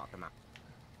finally bought them out.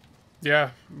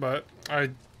 yeah, but I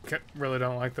really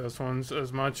don't like those ones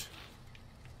as much.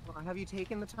 Well, have you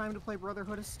taken the time to play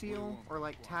Brotherhood of Steel, or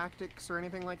like Tactics, or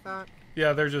anything like that?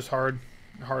 Yeah, they're just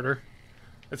harder.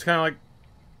 It's kind of like,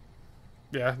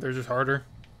 yeah, they're just harder.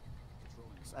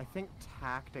 I think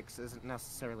Tactics isn't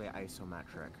necessarily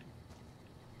isometric.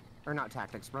 Or not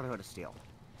Tactics, Brotherhood of Steel.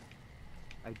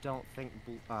 I don't think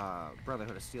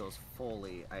Brotherhood of Steel is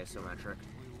fully isometric.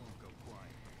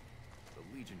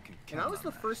 And that was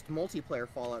the first multiplayer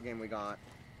Fallout game we got.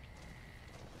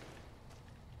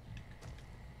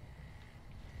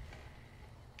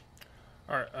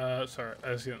 Alright, sorry,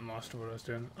 I was getting lost in what I was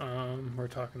doing. We're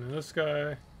talking to this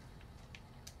guy.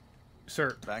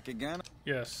 Sir. Back again?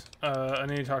 Yes. I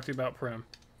need to talk to you about Prim.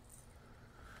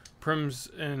 Prim's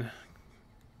in...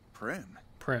 Prim?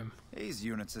 Prim. Hayes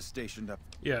units is stationed up.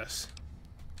 Yes.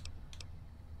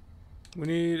 We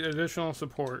need additional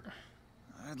support.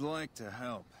 I'd like to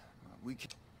help. We can...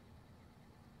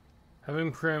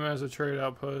 Having Prim as a trade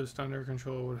outpost under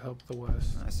control would help the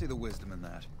West. I see the wisdom in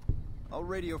that. I'll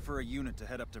radio for a unit to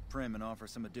head up to Prim and offer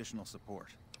some additional support.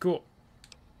 Cool.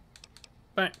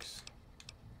 Thanks.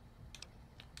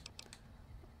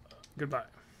 Goodbye.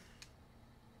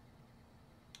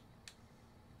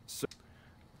 So,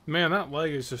 man, that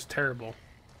leg is just terrible.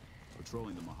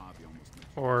 Patrolling the Mojave almost.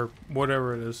 Or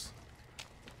whatever it is.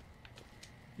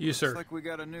 You, sir. Looks like we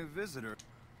got a new visitor.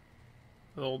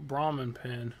 The old Brahmin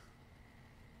pin.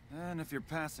 And if you're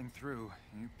passing through,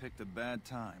 you picked a bad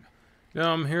time.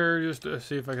 No, I'm here just to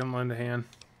see if I can lend a hand.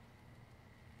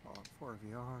 Fallout 4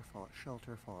 VR, Fallout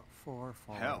Shelter, Fallout 4,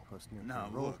 Fallout Hell, Post-Nuclear now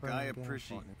Role look, I Game, appreciate...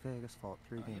 Fallout New Vegas, Fallout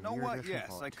 3 Game you know Year what? Edition, Yes,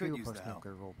 Fallout I could 2, use the help.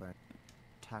 Post-Nuclear Role Game,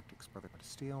 Tactics, Brotherhood of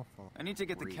Steel, Fallout I need to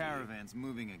get the 3. caravans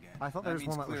moving again. I thought there that was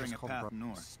means one that was clearing just a called path Brotherhood of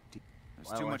north. Steel.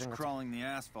 There's too much crawling the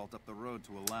asphalt up the road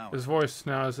to allow it. His voice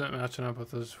now isn't matching up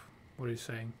with what he's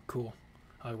saying. Cool.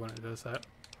 I like when it does that.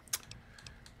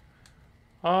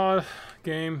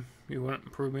 Game, you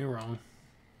wouldn't prove me wrong.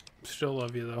 Still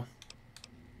love you though.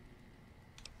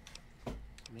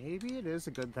 Maybe it is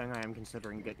a good thing I am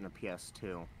considering getting a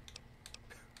PS2.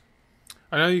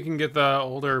 I know you can get the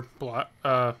older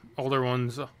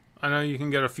ones. I know you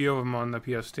can get a few of them on the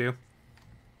PS2.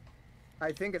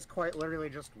 I think it's quite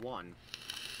literally just one.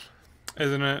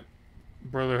 Isn't it?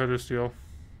 Brotherhood of Steel.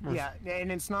 Yeah,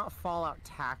 and it's not Fallout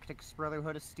Tactics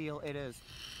Brotherhood of Steel. It is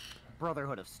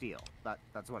Brotherhood of Steel.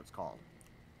 That's what it's called.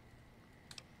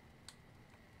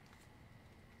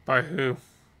 By who?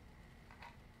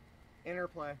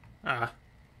 Interplay. Ah.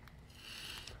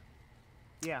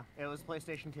 Yeah, it was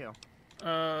PlayStation 2.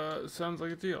 Sounds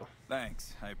like a deal.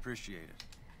 Thanks, I appreciate it.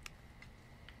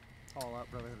 Fallout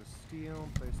Brotherhood of Steel,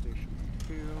 PlayStation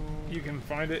 2. You can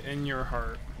find it in your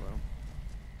heart.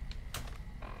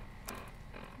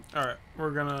 Alright,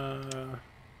 we're gonna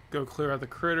go clear out the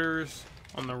critters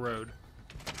on the road.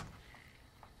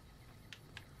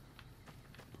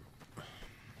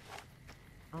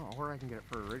 Oh, or I can get it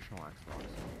for original Xbox.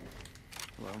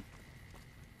 Hello.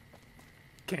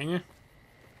 Can you?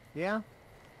 Yeah.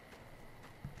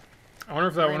 I wonder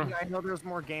if that one. I know there's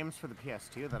more games for the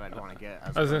PS2 that I'd want to get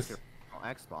as opposed to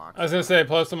Xbox. I was gonna say,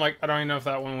 plus I'm like, I don't even know if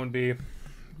that one would be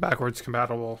backwards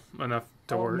compatible enough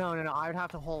to work. No, I'd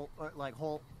have to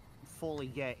fully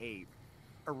get a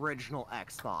original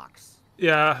Xbox.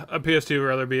 Yeah, a PS2 would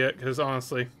rather be it, because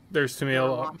honestly, there's to me They're a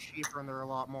a lot. lot cheaper and they're a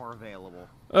lot more available.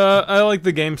 I like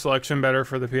the game selection better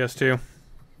for the PS2.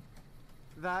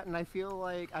 That, and I feel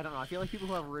like, I don't know, I feel like people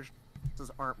who have originals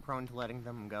aren't prone to letting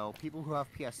them go. People who have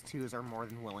PS2s are more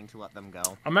than willing to let them go.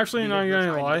 I'm actually not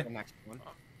gonna lie.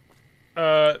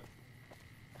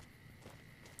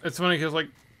 It's funny because, like,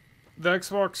 the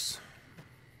Xbox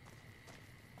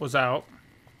was out,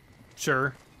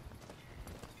 sure,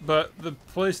 but the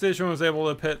PlayStation was able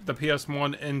to put the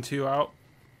PS1 and 2 out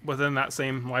within that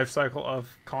same life cycle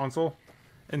of console,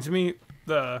 and to me,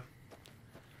 the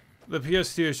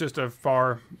PS2 is just a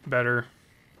far better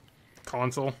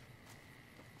console.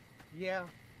 Yeah,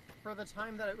 for the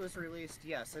time that it was released,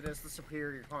 yes, it is the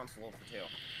superior console of the two.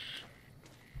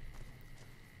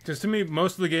 Because to me,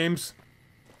 most of the games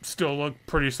still look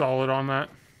pretty solid on that.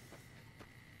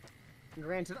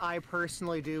 Granted, I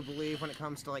personally do believe when it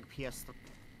comes to like PS3,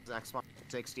 Xbox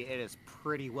 360, it is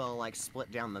pretty well like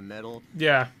split down the middle.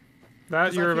 Yeah,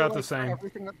 that you're about like the same.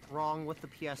 Everything that's wrong with the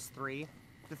PS3,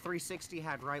 the 360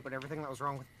 had right, but everything that was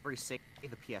wrong with the 360,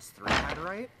 the PS3 had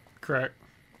right. Correct.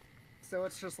 So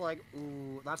it's just like,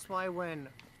 ooh, that's why when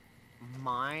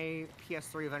my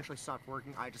PS3 eventually stopped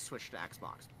working, I just switched to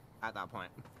Xbox at that point.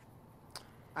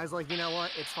 I was like, you know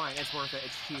what? It's fine. It's worth it.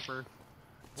 It's cheaper.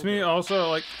 To me, also,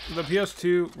 like, the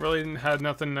PS2 really had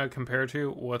nothing to compare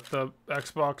to with the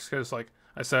Xbox, because, like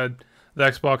I said, the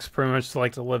Xbox pretty much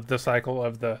like to live the cycle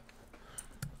of the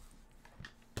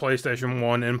PlayStation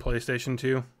 1 and PlayStation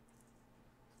 2.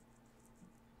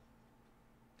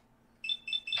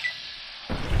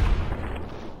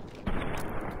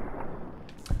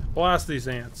 Blast these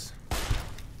ants.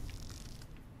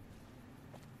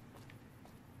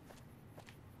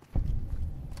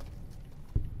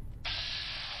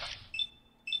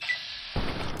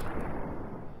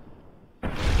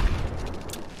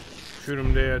 Shoot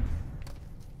him dead.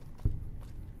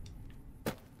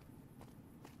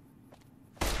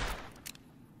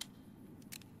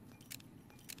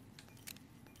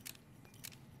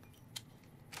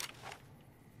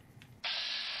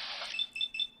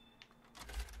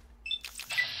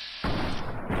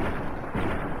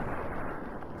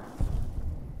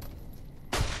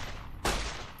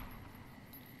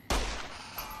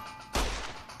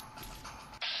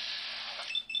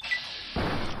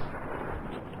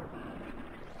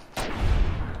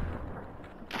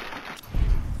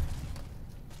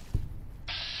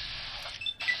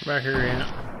 Back here, Ant.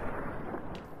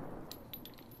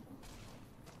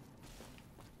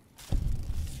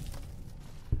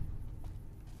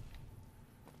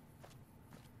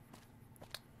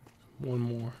 One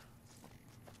more.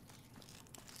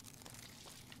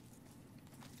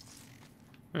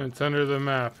 And it's under the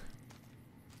map.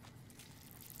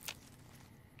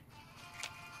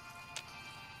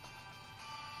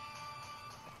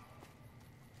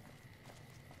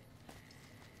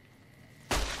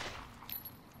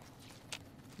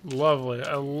 Lovely.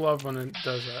 I love when it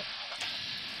does that.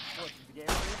 What, did the game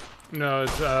freeze? No,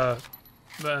 it's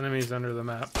the enemies under the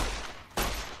map.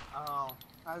 Oh,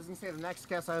 I was gonna say the next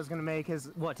guess I was gonna make is,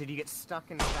 what, did you get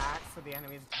stuck in that so the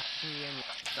enemies attacking you and you're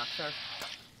stuck there?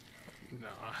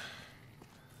 No.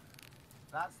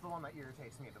 That's the one that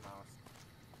irritates me the most.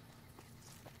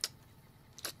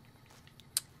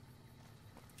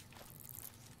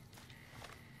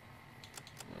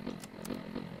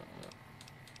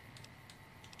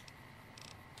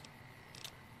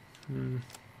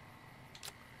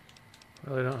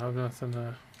 Really don't have nothing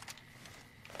to...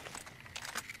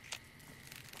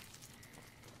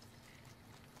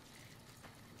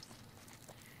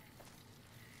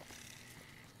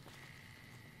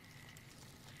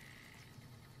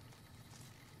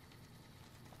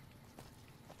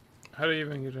 How do you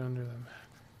even get under the map?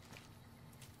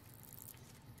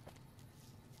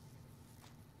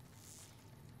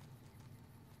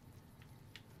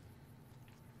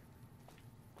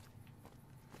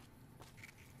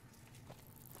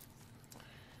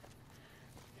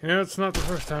 You know, it's not the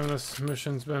first time this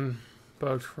mission's been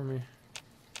bugged for me.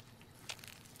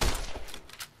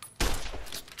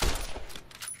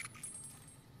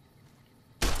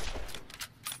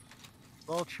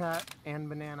 Well, chat and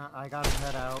Banana, I gotta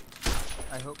head out.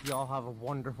 I hope you all have a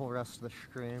wonderful rest of the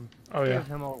stream. Oh, yeah. Give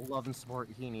him all the love and support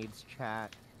he needs,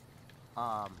 chat.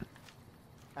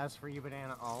 As for you,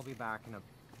 Banana, I'll be back in a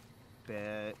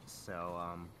bit, so,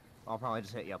 I'll probably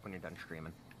just hit you up when you're done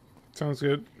streaming. Sounds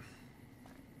good.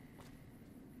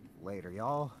 Later,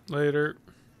 y'all. Later.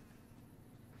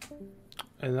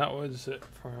 And that was it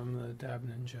from the Dab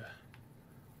Ninja.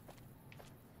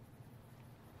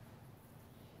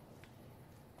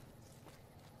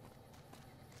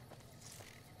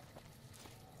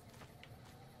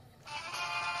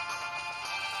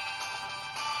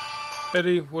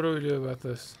 Eddie, what do we do about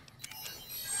this?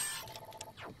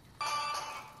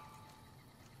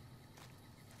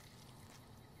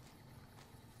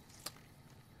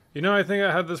 You know, I think I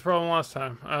had this problem last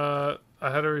time. I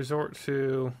had to resort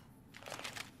to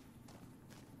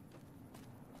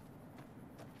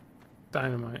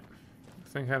dynamite. I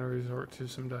think I had to resort to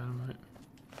some dynamite.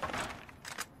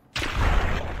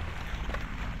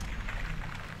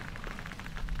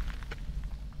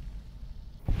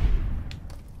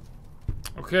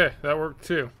 Okay, that worked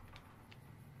too.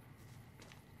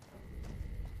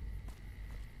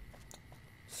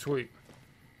 Sweet.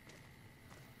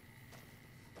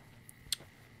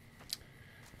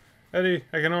 Eddie,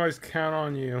 I can always count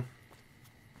on you.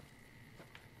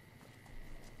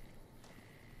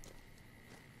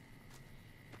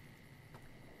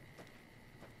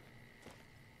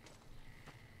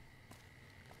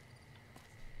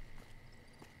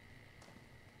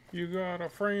 You got a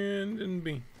friend in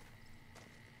me.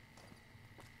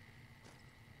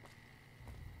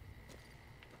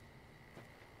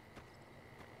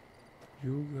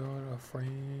 You got a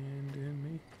friend in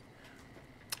me.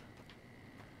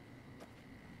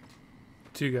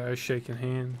 Two guys shaking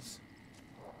hands.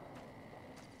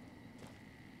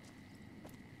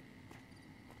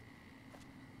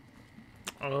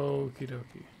 Okie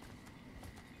dokie.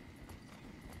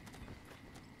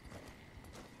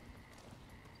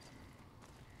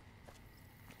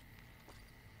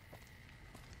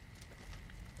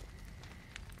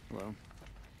 Hello.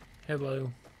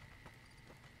 Hello.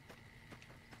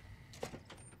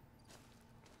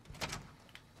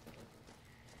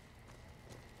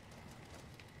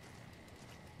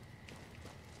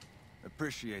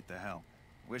 Appreciate the help.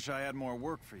 Wish I had more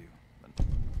work for you, but...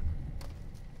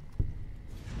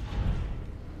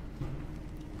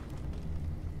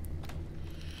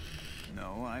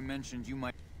 No, I mentioned you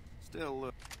might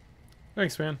still...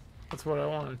 Thanks, man. That's what I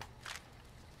wanted.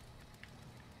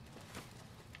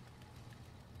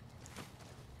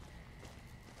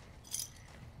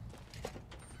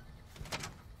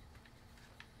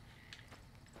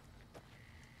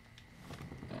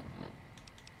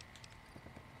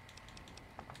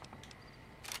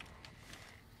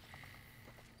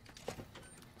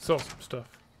 Sell some stuff.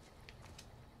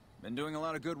 Been doing a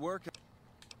lot of good work.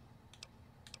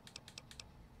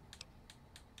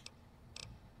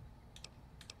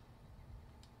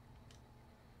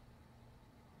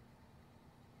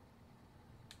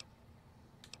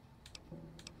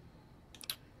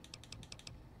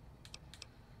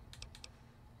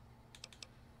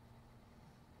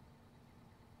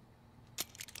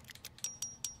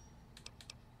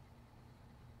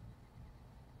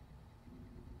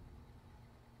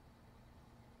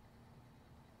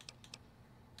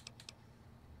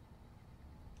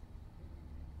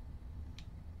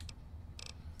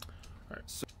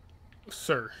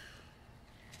 Sir.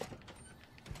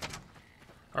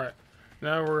 Alright,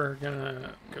 now we're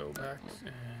gonna go back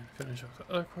and finish off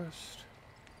the other quest.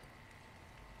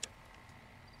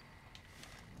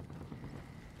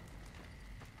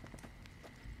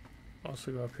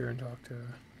 Also go up here and talk to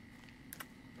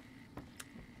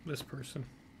this person.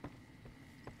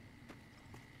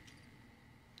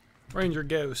 Ranger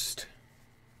Ghost.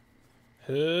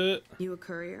 Huh. You a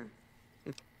courier?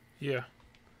 Yeah.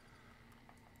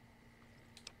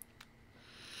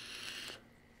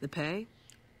 The pay?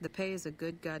 The pay is a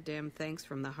good goddamn thanks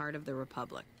from the heart of the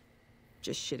Republic.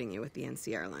 Just shitting you with the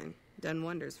NCR line. Done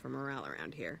wonders for morale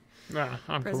around here. Nah,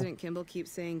 I'm President Kimball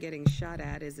keeps saying getting shot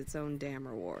at is its own damn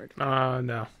reward.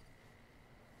 No.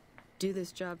 Do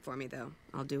this job for me, though.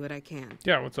 I'll do what I can.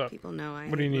 Yeah, what's up? People know I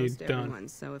what do you hate need most done? everyone,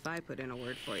 so if I put in a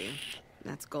word for you,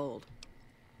 that's gold.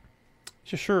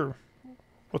 Yeah, sure.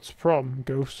 What's the problem,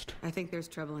 Ghost? I think there's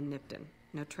trouble in Nipton.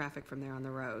 No traffic from there on the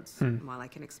roads. And while I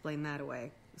can explain that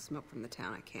away, the smoke from the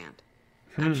town I can't.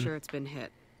 I'm sure it's been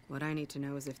hit. What I need to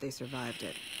know is if they survived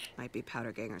it. Might be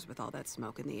powder gangers with all that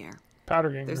smoke in the air. Powder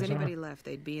If gangers, there's anybody huh? left,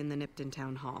 they'd be in the Nipton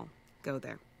Town Hall. Go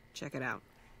there. Check it out.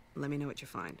 Let me know what you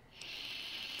find.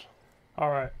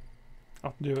 Alright.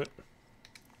 I'll do it.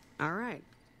 Alright.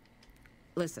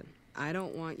 Listen, I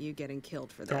don't want you getting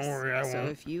killed for this. Don't worry, I So won't.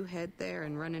 if you head there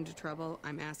and run into trouble,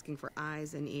 I'm asking for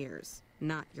eyes and ears,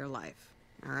 not your life.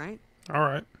 Alright?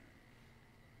 Alright.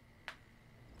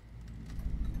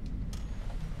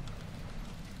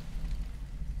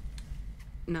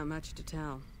 Not much to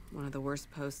tell. One of the worst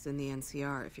posts in the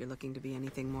NCR if you're looking to be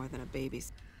anything more than a baby.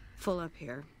 Full up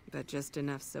here, but just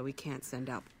enough so we can't send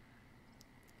out.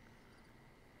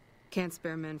 Can't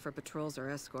spare men for patrols or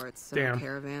escorts, so Damn.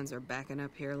 caravans are backing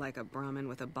up here like a Brahmin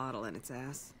with a bottle in its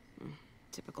ass.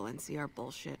 Typical NCR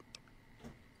bullshit.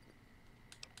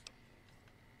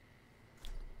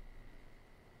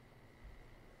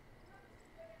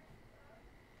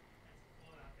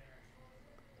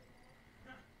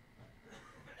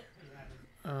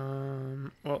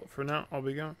 Well, for now, I'll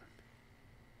be going.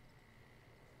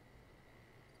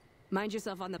 Mind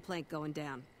yourself on the plank going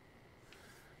down.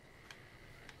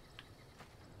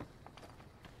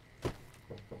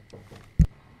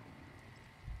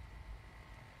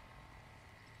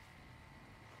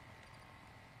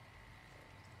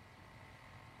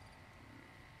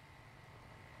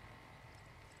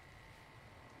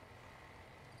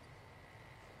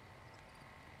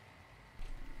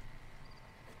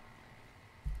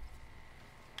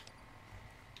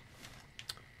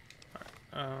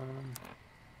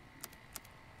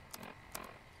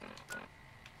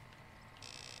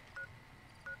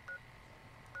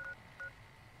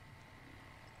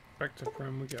 Back to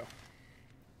Prim we go.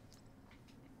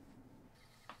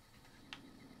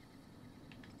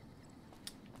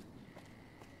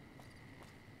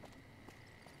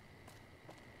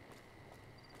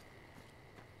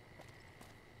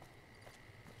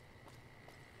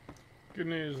 Good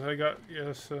news, I got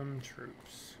some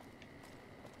troops.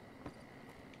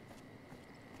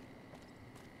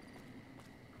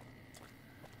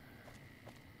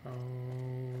 Oh,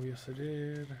 yes I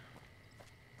did.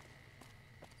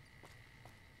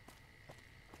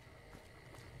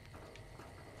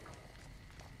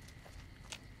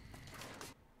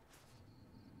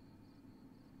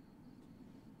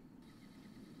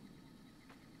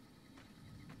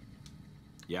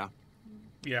 Yeah?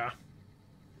 Yeah.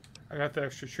 I got the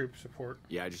extra troop support.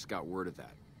 Yeah, I just got word of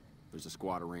that. There's a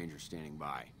squad of rangers standing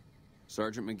by.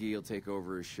 Sergeant McGee will take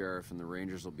over as sheriff and the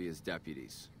rangers will be his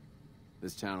deputies.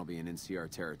 This town will be in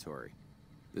NCR territory.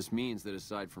 This means that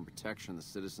aside from protection, the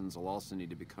citizens will also need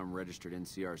to become registered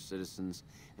NCR citizens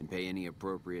and pay any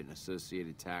appropriate and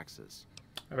associated taxes.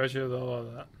 I bet you they'll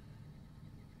love that.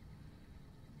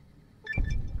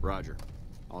 Roger.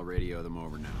 I'll radio them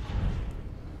over now.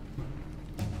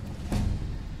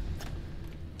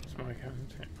 It's my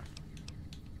content.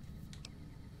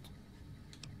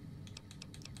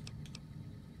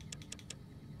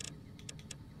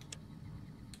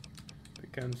 The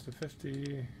guns to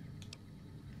 50.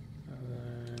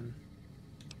 And then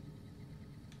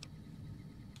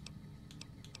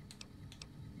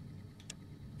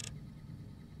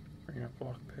bring up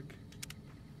lockpick.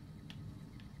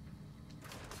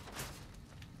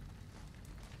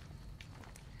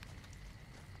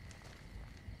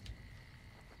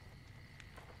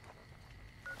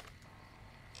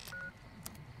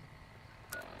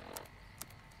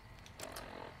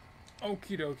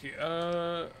 Okie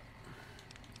dokie.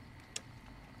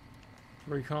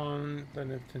 Recon the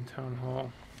Nipton Town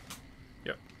Hall.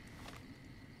 Yep.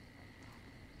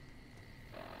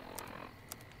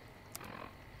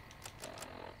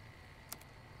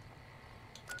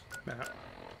 Map.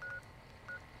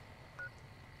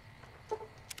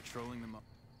 Patrolling them up.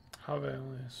 How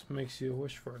Valence makes you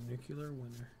wish for a nuclear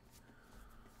winter.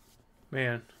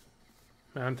 Man,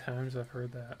 amount of times I've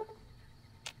heard that.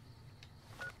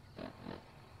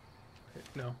 Wait,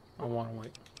 no, I want to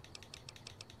wait.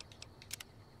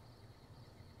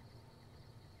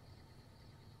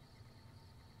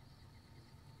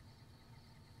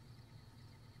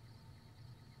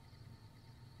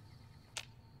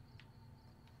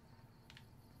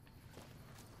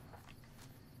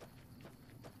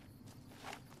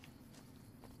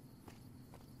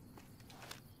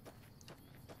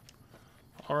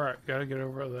 Alright, gotta get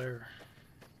over there.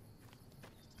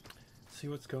 See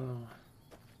what's going on.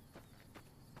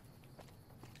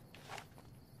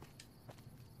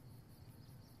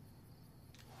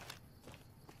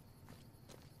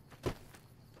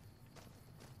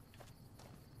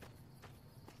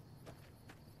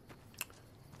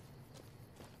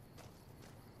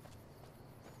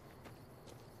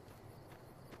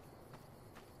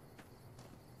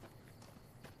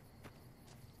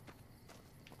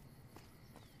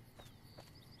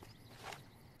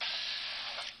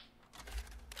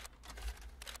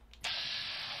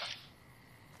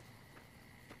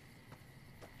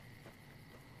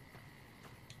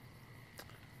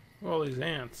 All these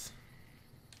ants.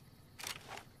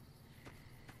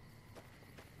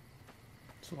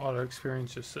 It's a lot of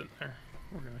experience just sitting there.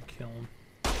 We're gonna kill them.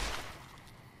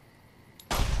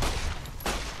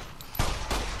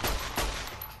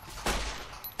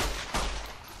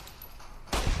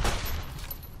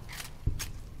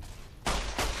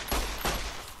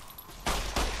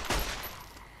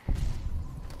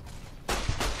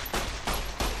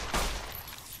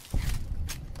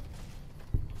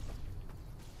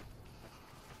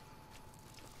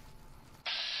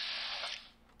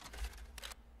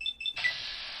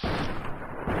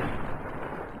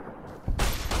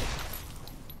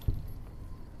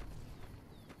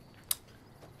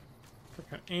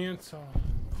 Ants on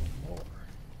the floor.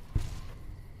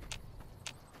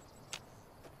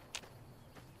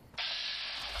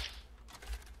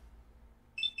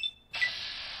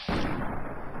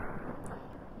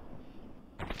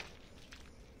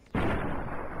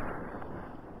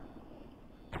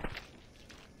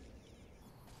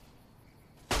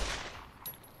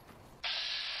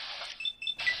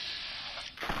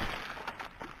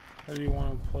 How do you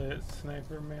want to play it?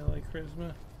 Sniper, melee,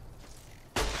 charisma?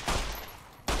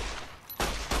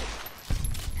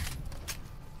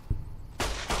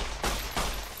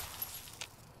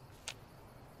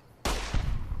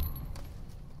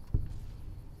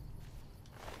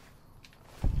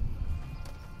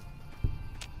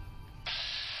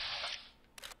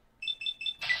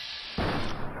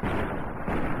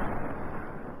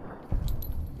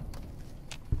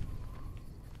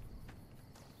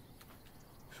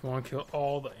 I want to kill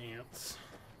all the ants.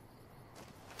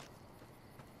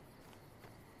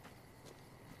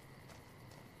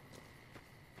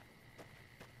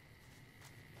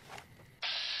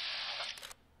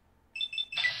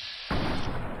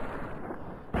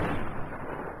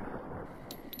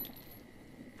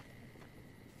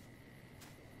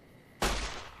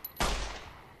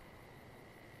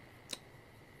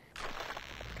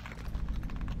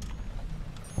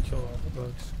 Kill all the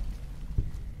bugs.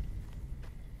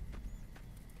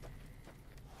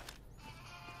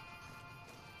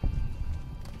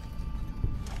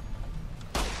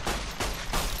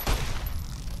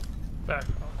 Back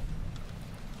off.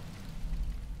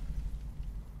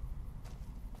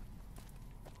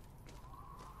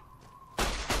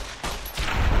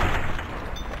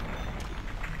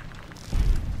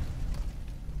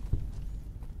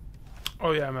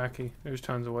 Oh yeah, Mackie. There's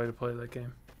tons of ways to play that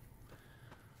game.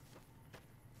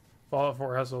 Fallout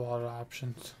 4 has a lot of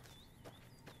options.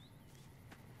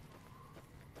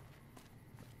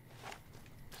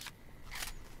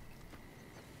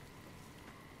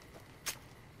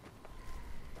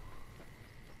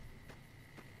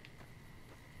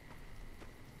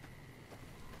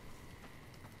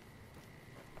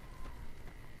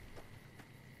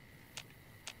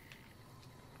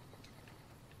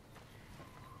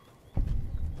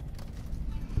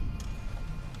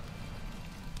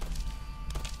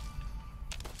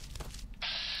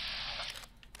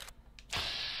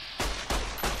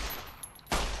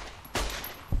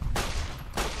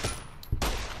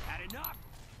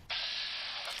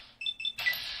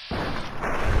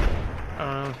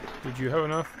 Did you have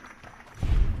enough?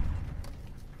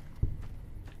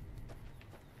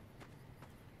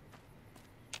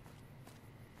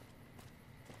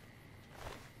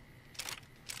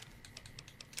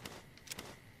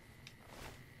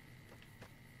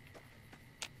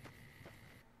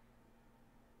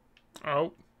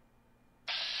 Oh.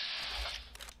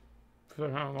 For a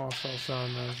second I lost all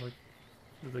sound. I was like,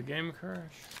 did the game crash?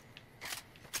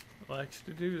 It likes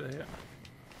to do that.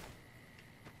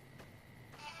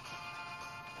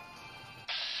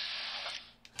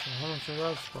 So how much of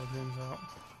that scorpions out?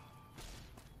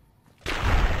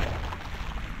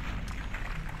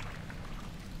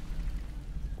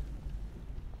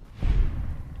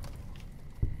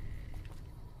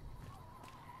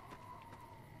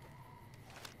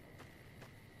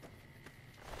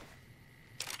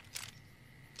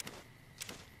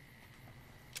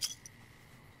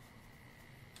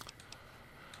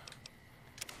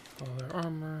 All their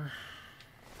armor.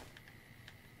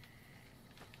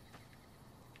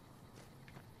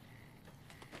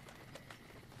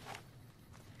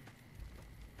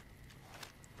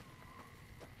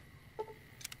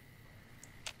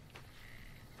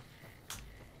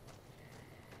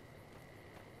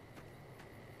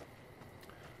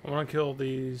 I want to kill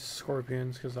these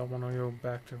scorpions because I want to go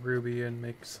back to Ruby and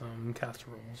make some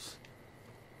casseroles.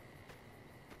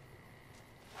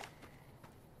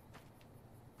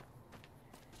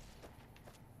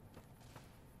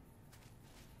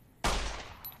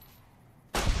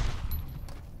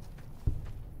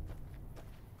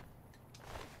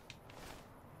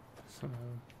 Some of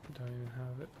them don't even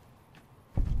have it.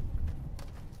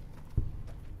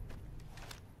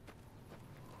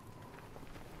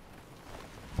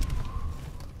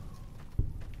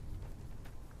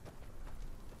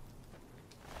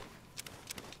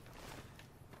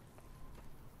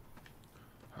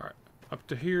 Alright, up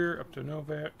to here, up to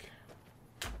Novak.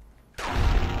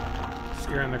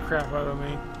 Scaring the crap out of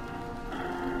me.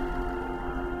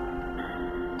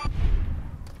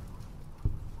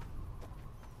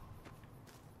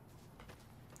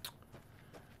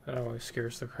 That always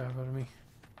scares the crap out of me.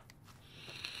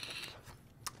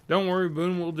 Don't worry,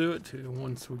 Boone will do it too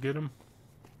once we get him.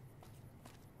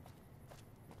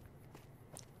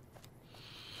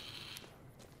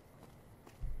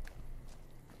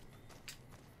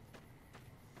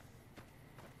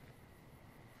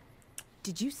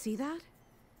 Did you see that?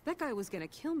 That guy was gonna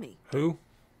kill me. Who?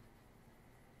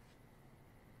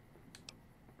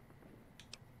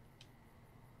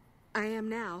 I am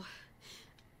now.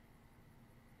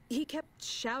 He kept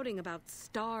shouting about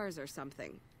stars or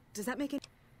something. Does that make it?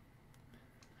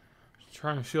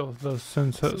 Trying to shield those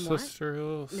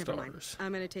celestial Never mind. stars.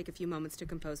 I'm gonna take a few moments to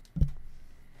compose.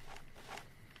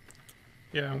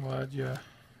 Yeah, I'm glad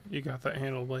you got that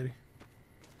handled, lady.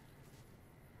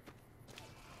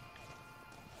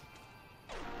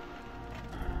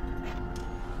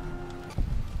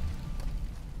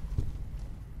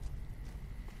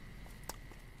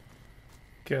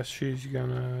 Guess she's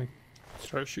gonna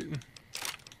start shooting.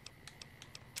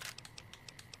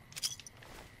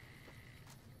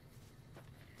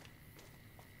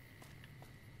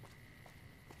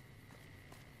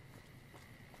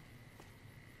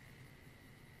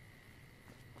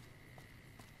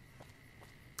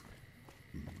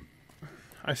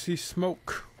 I see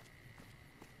smoke.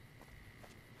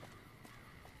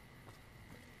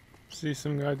 See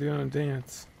some guy doing a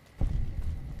dance.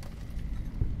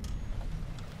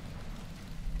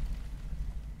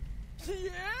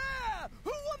 Yeah! Who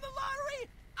won the lottery?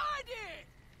 I did!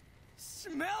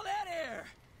 Smell that air!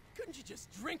 Couldn't you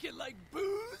just drink it like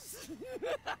booze?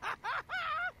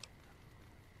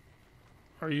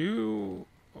 Are you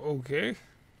okay?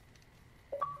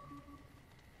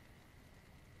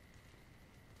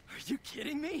 Are you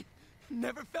kidding me?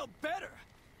 Never felt better.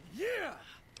 Yeah!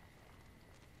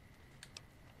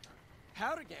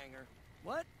 Powder ganger?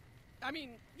 What? I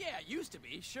mean, yeah, used to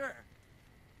be, sure.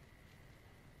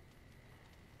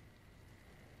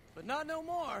 But not no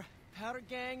more. Powder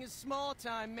gang is small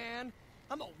time, man.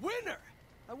 I'm a winner!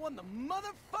 I won the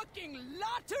motherfucking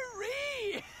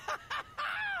lottery!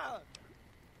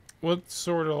 What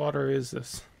sort of lottery is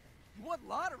this? What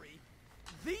lottery?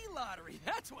 The lottery,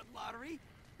 that's what lottery!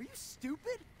 Are you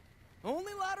stupid?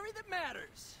 Only lottery that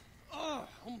matters. Oh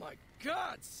my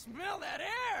God, smell that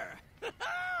air!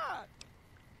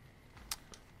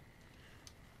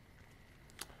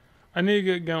 I need to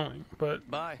get going, but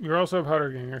Bye. you're also a powder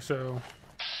ganger, so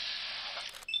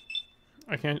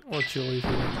I can't let you leave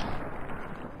here.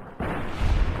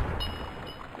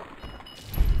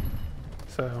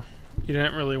 So, you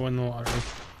didn't really win the lottery.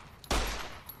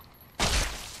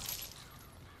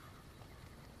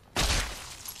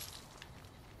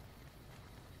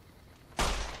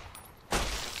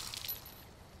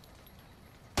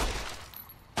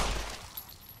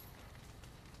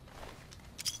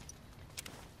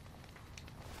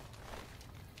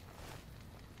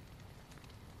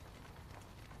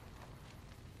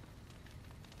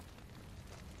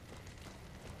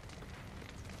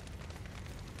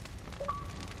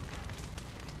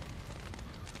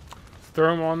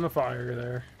 Throw him on the fire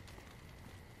there.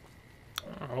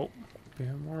 Oh,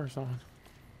 damn, water's on.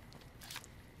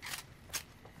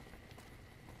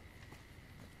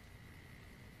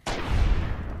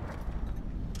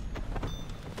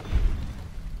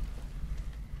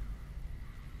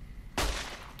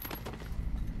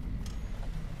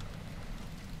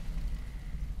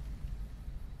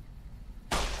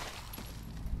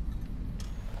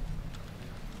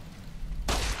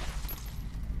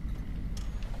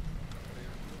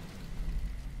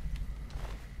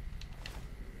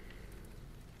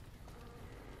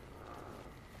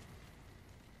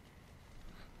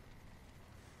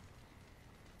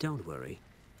 Don't worry.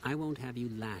 I won't have you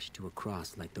lashed to a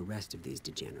cross like the rest of these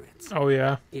degenerates. Oh,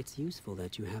 yeah? It's useful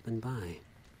that you happen by.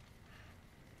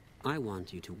 I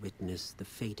want you to witness the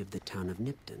fate of the town of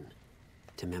Nipton,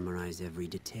 to memorize every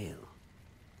detail.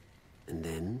 And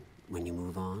then, when you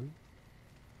move on,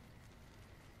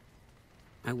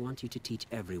 I want you to teach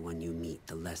everyone you meet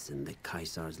the lesson that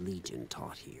Caesar's Legion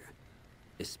taught here.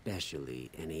 Especially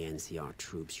any NCR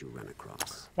troops you run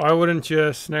across. Why wouldn't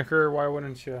you snicker? Why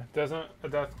wouldn't you? Doesn't a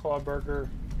Deathclaw burger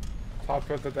topped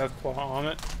with a Deathclaw on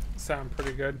it sound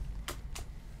pretty good.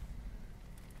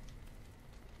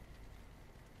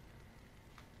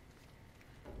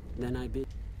 Then I bid.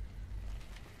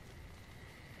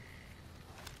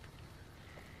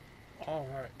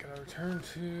 Alright, gotta return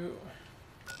to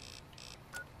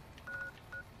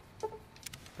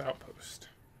the outpost.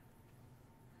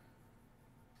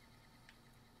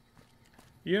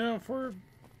 You know,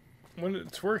 when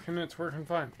it's working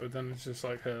fine, but then it's just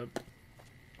like a...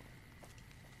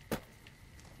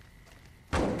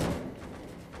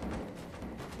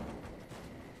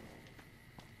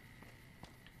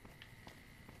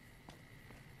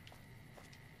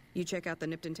 You check out the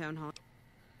Nipton Town Hall.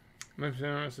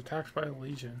 Nipton was attacked by a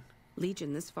Legion.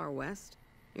 Legion this far west?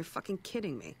 You're fucking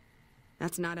kidding me.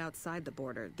 That's not outside the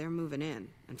border. They're moving in,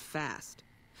 and fast.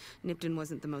 Nipton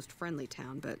wasn't the most friendly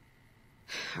town, but...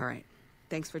 Alright,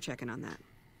 thanks for checking on that.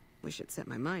 Wish it set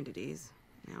my mind at ease.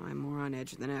 Now I'm more on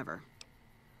edge than ever.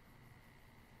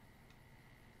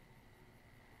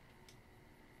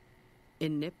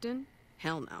 In Nipton?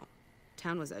 Hell no.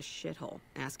 Town was a shithole,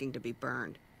 asking to be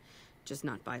burned. Just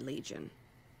not by Legion.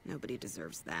 Nobody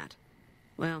deserves that.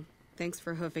 Well, thanks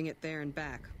for hoofing it there and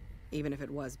back, even if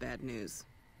it was bad news.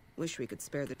 Wish we could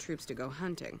spare the troops to go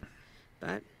hunting,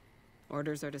 but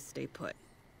orders are to stay put.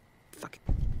 Fuck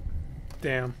it.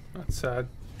 Damn, that's sad.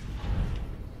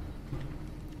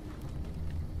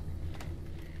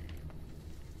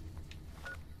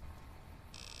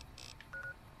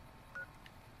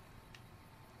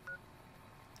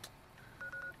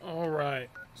 Alright,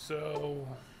 so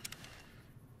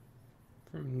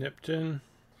from Nipton.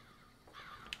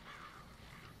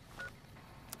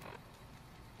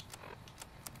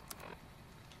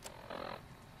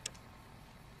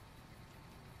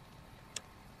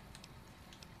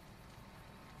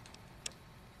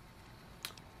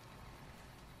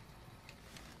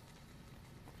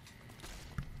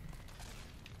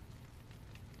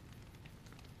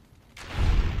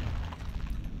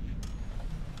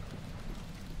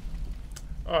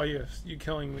 Oh yes, you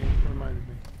killing me reminded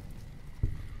me.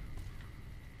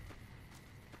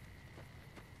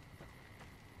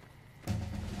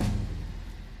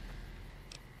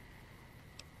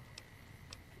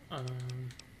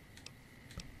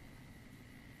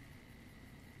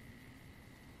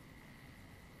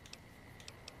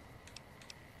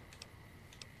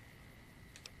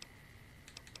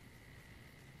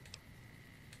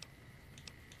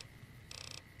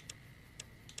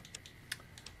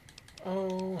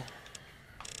 Oh,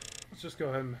 let's just go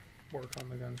ahead and work on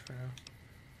the guns for now.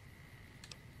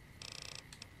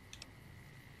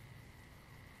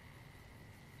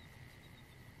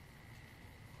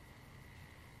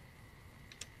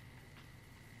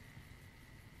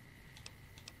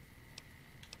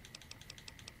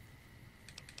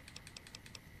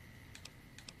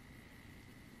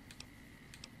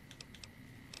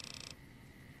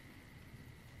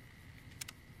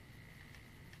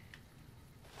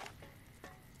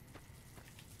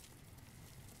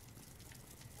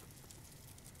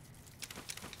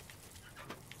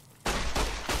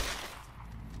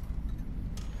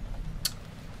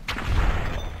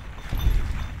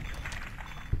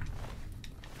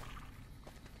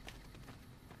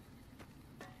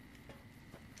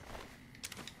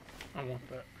 I want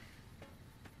that.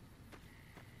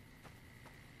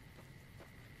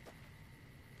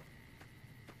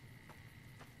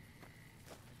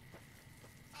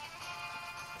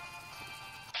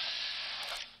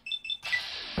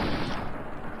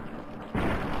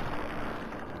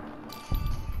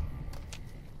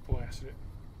 Blasted it.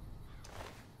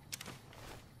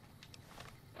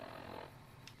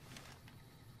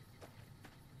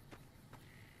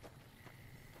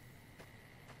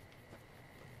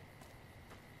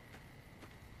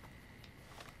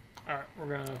 Alright, we're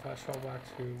gonna fast travel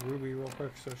back to Ruby real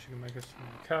quick so she can make us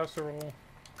some casserole.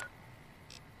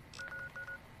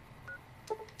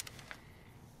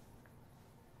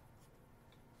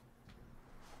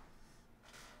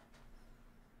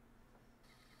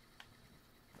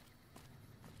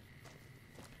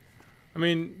 I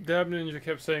mean, Dab Ninja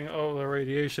kept saying, oh, the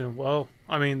radiation. Well,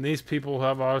 I mean, these people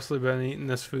have obviously been eating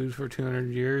this food for 200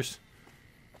 years.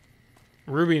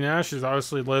 Ruby Nash has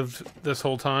obviously lived this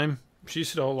whole time. She's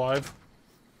still alive.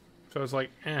 So it's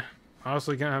like,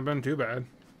 honestly can't have been too bad.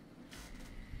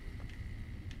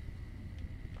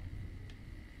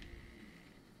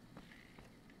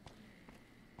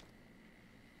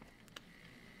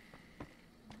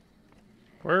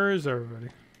 Where is everybody?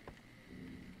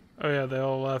 Oh yeah, they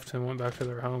all left and went back to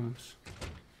their homes.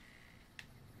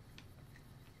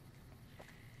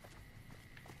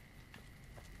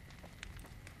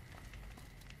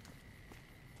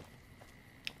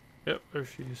 Yep, there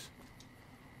she is.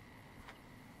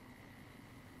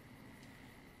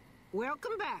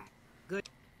 Welcome back. Good.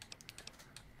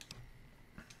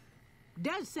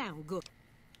 Does sound good.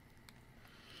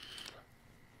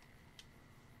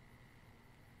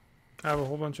 I have a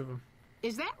whole bunch of them.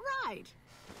 Is that right?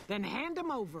 Then hand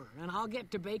them over, and I'll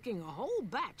get to baking a whole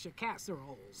batch of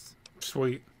casseroles.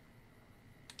 Sweet.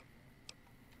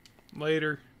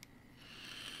 Later.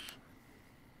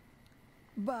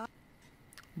 Bye.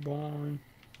 Bye.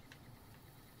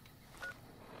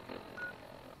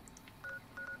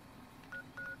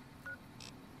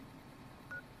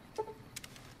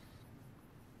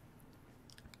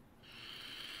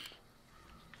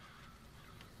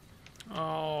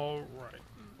 All right.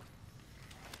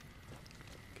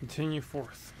 Continue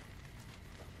forth.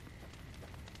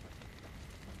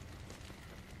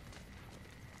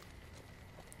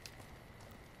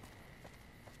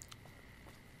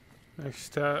 Next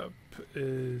step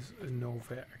is a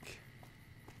Novak.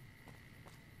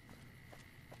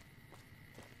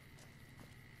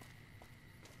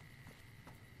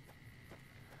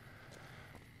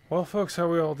 Well, folks, how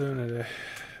we all doing today?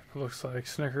 Looks like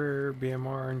Snicker,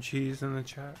 BMR, and Cheese in the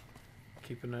chat.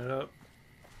 Keeping it up.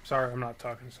 Sorry, I'm not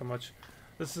talking so much.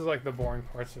 This is like the boring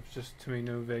parts of just to me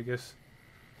New Vegas.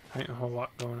 Ain't a whole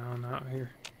lot going on out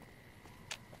here.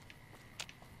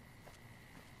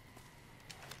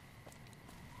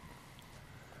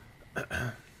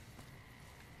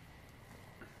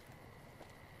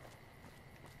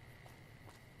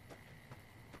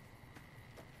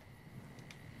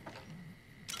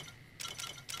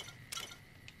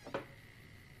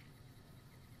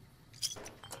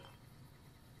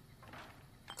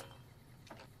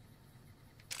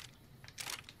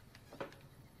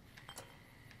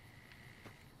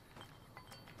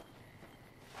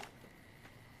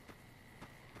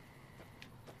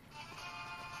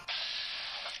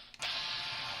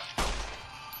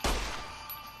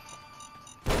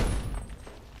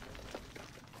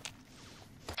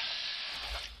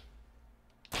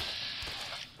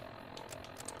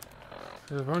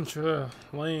 There's a bunch of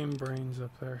lame brains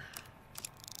up there.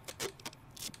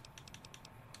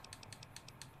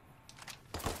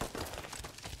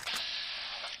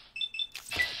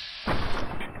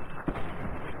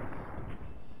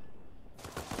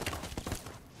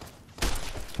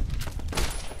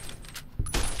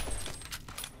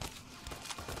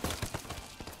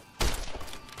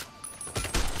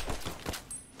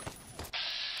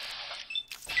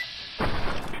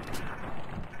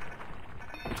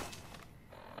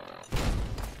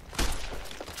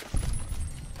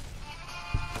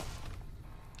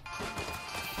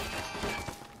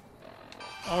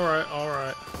 Alright,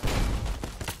 alright.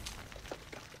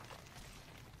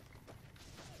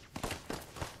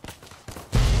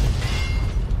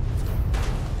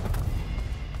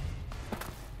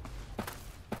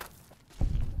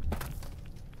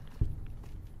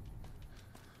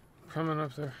 Coming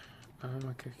up there. I'm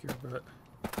gonna kick your butt.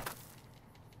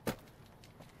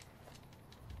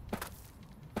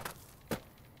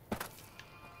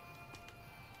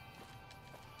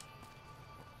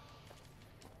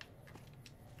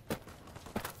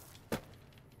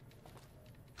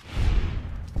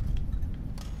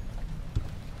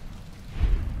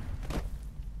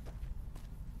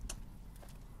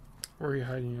 Where are you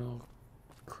hiding, you little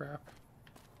crap?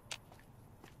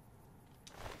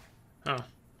 Oh,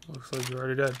 looks like you're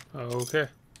already dead. Oh, okay.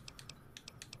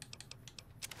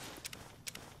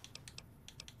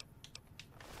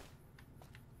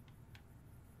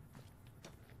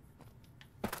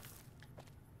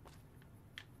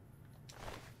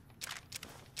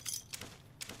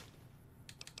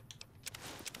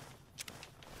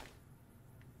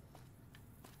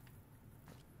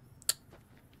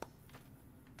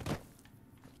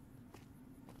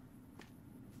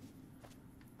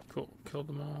 Cool, killed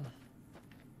them all.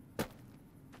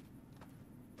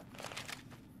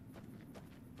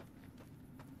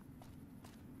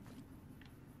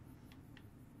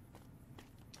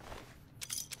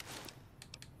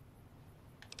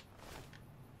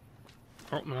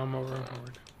 Oh, no, I'm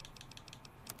overboard.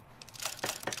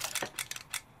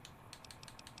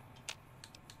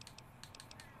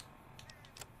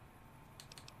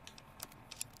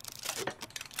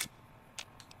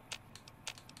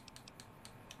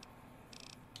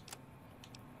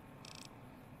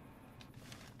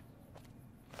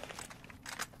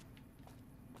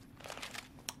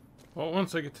 Well,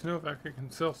 once I get to Novak, I can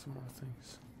sell some more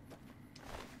things.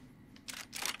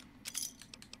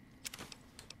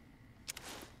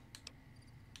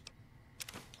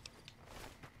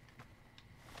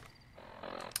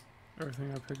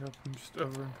 Everything I pick up, I'm just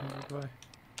over encumbered by.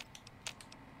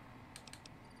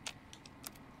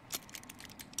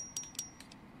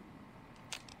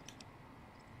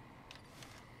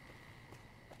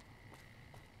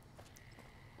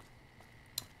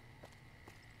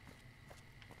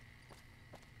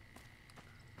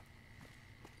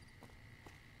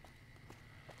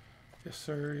 Yes,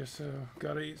 sir. Yes, sir.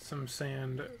 Gotta eat some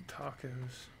sand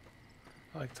tacos.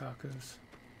 I like tacos.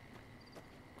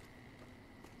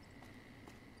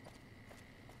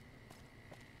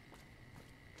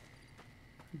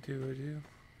 Do I do?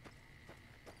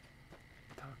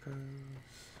 Tacos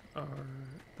are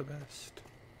the best.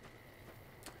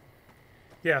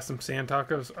 Yeah, some sand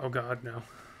tacos. Oh God, no.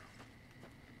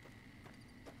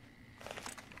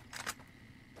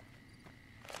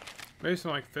 Maybe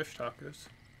some like fish tacos.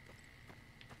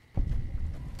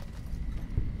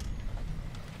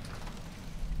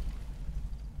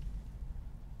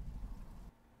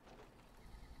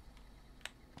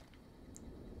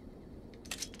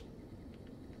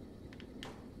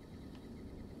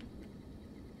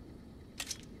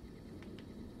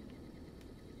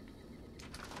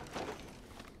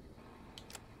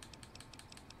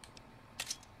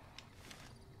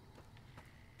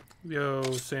 Yo,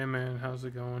 Sandman, how's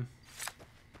it going?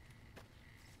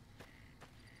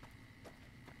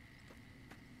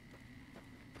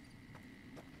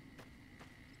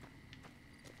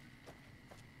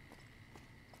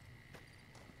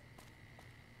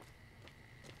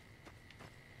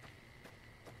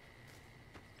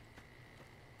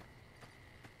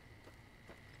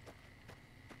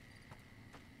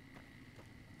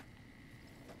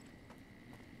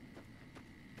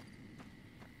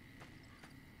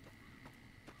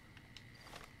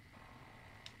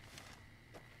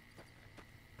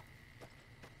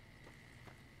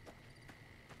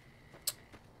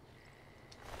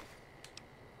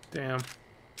 Damn.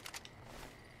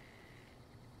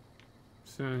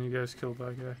 Soon you guys killed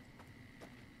that guy.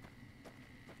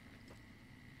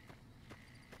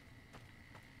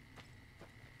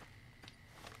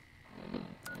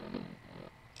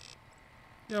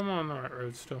 Yeah, I'm on the right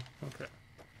road still. Okay.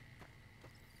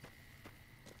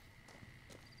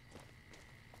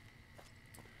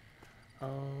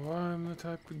 Oh, I'm the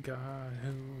type of guy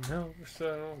who'll never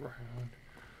settle around.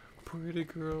 Pretty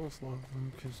girls love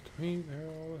them, 'cause to me they're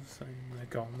all the same. They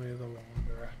call me the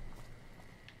wanderer.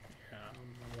 Yeah,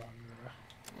 I'm the wanderer.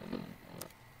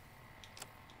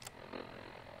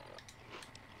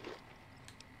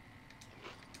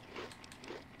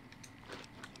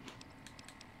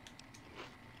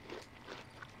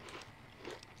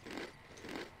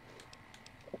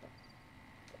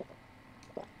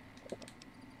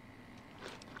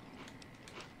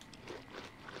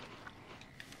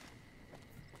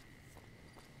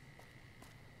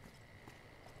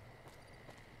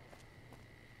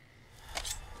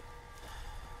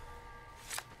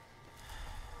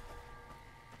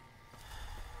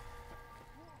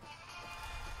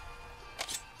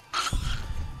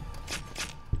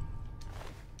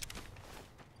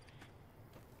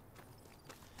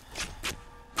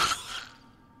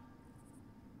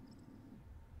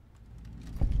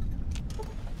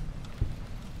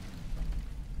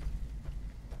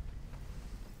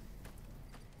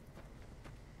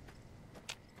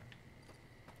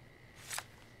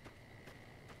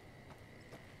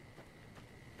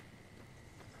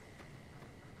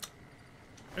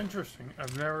 Interesting.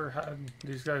 I've never had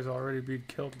these guys already be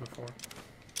killed before.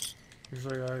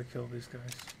 Usually I gotta kill these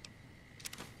guys.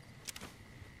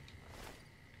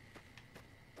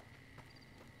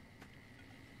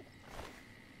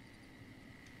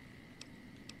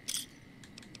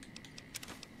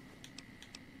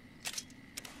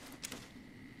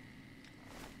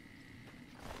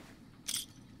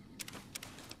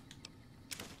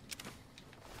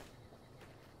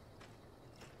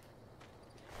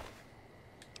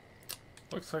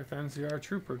 Looks like the NCR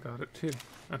trooper got it too.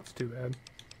 That's too bad.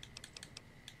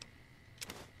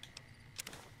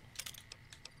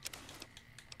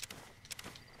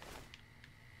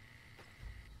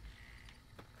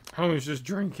 Homie's just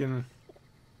drinking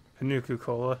Hanukkah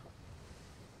cola.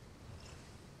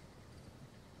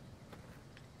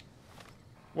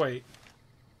 Wait.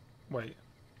 Wait.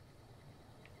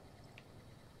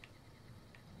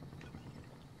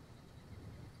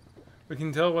 We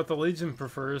can tell what the Legion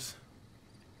prefers.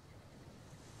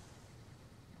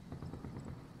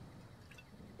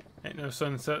 Ain't no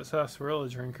Sunset Sarsaparilla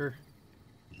drinker.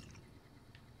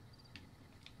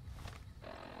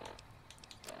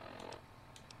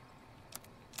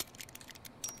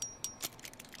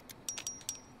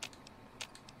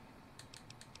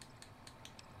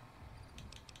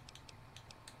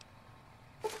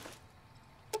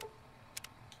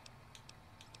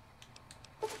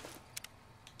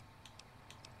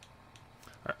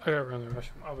 Alright, I gotta run the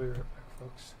restroom. I'll be right back,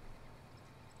 folks.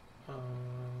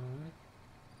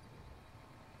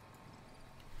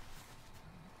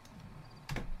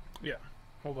 Yeah,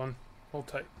 hold on. Hold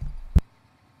tight.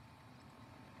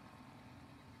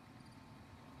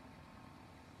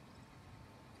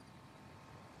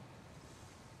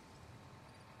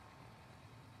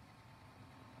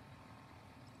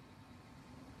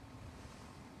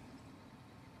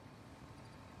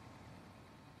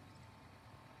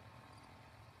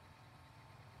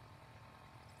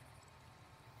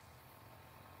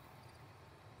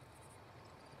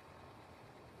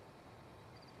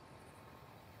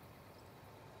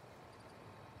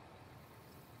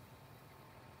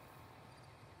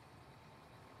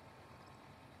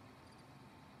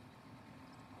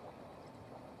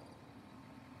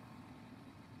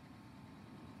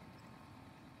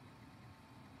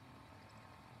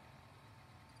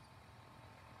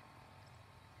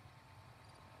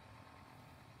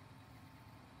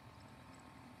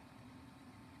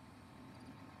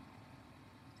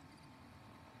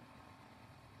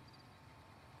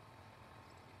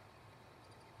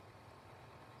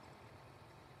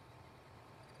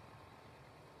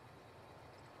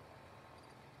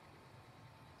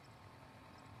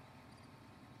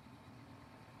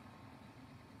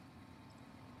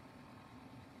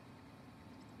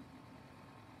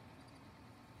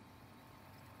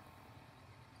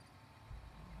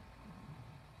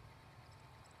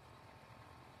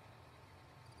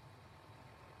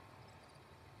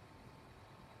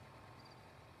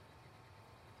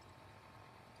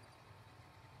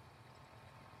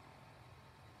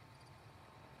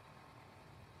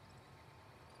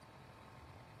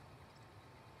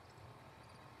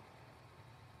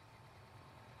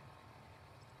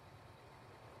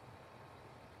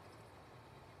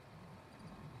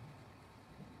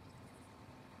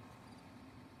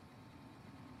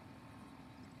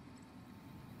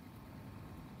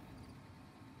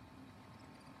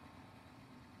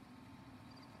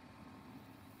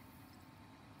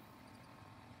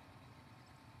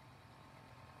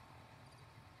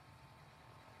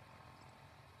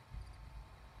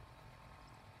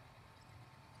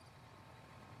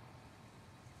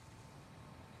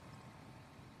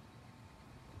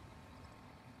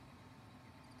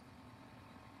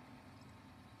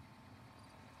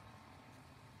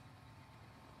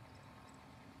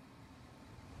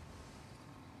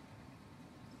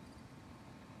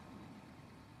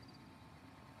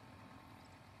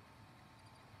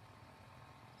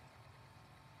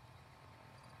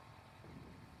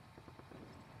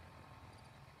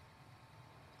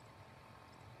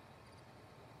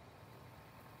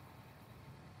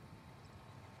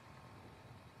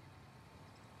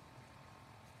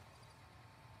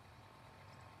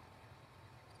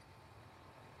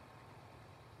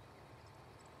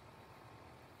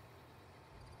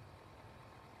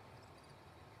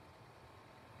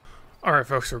 Alright,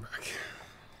 folks, we're back.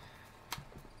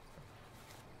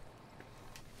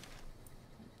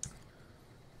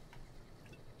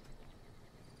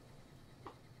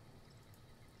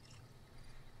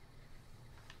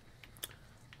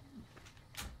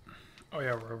 Oh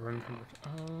yeah, we're running from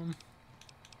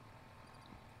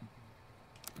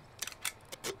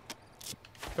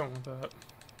don't want that.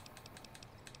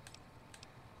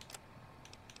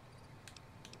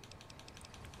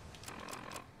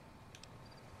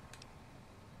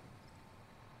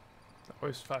 That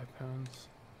weighs 5 pounds.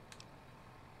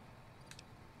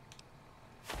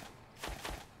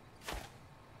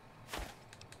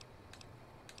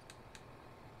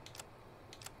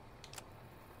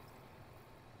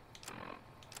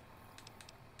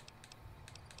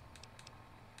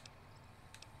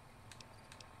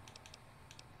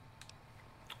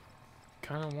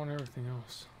 Kind of want everything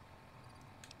else.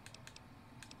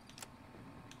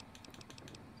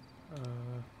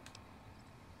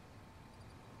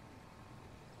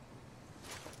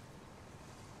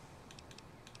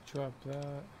 Drop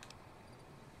that.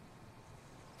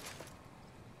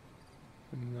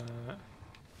 And that.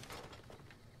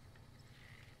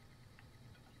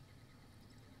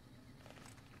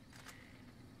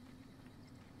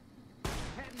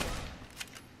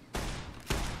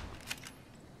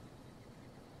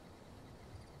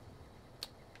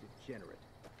 Degenerate.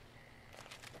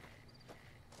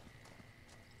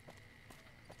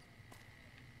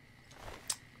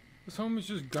 This homie's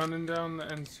just gunning down the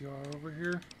NCR over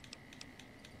here.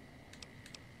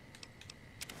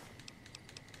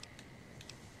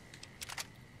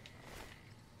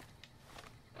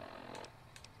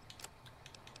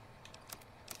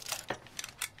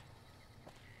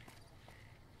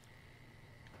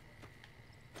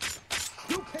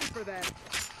 You pay for that.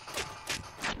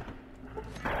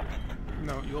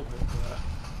 No, you'll pay for that.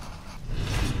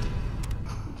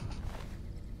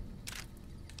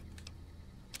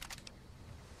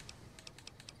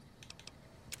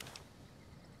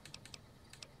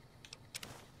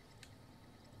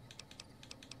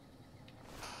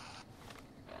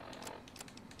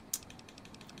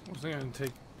 I wasn't gonna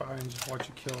take by and just watch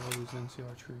you kill all these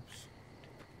NCR troops.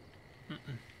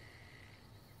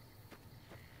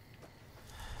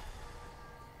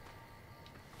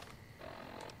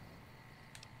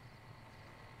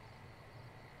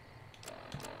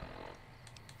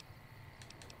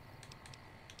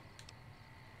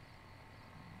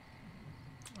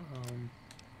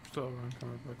 Still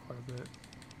encumbered by quite a bit.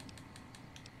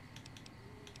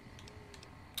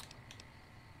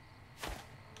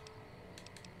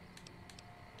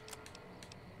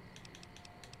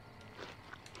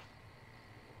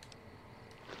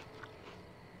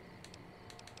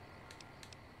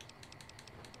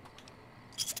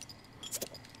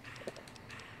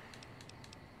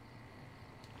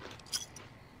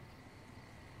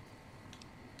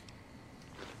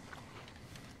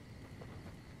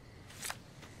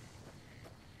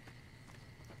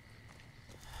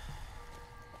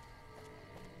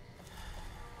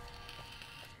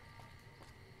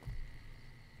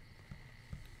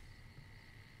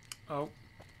 Oh,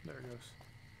 there it goes.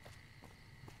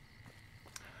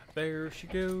 There she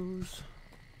goes.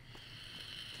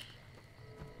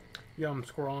 Yum,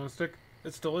 squirrel on a stick.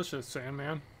 It's delicious,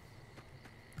 Sandman.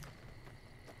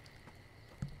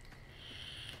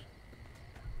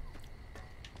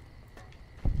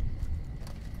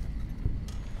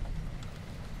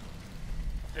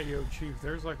 Hey, yo, Chief,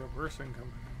 there's like a person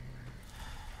coming.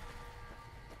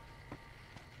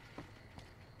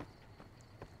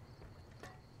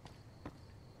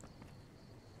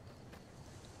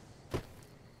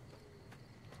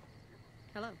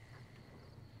 Hello.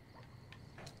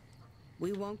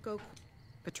 We won't go.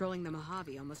 Patrolling the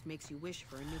Mojave almost makes you wish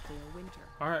for a nuclear winter.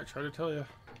 Alright, try to tell you.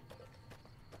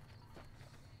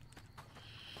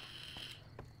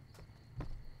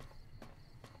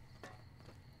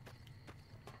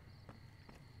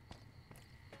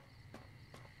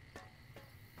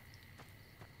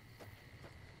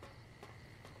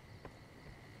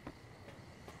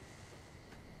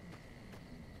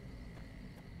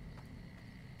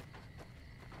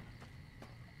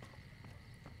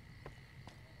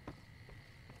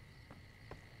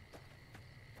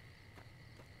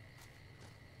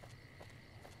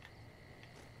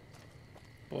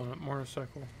 Blown up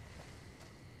motorcycle.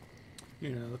 You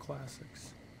know, the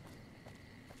classics.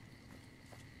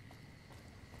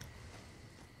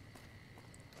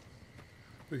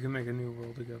 We can make a new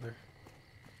world together.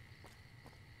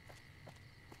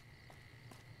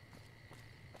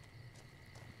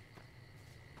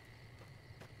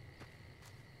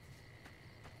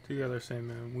 Together,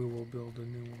 Sandman, we will build a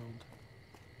new world.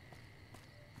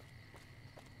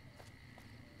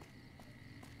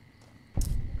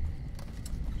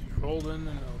 Golden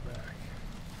and Novak.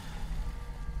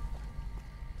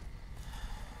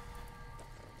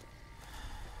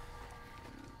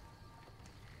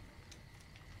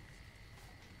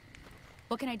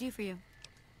 What can I do for you?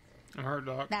 I'm hurt,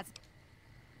 Doc. That's...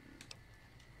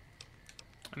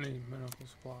 I need medical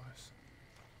supplies.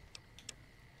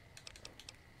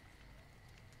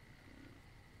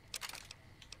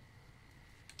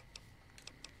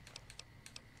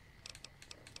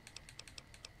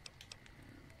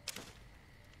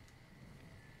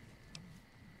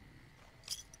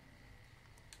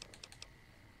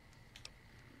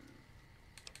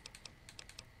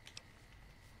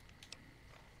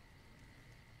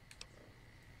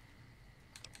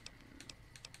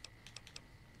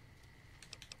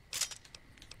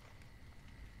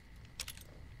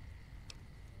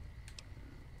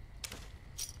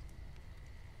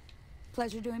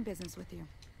 Pleasure doing business with you.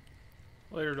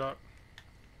 Later, Doc.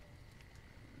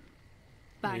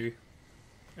 Bye. Maybe.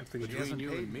 If they Between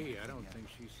you and me, I don't think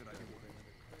she said I could.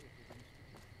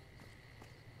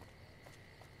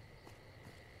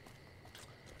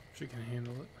 She can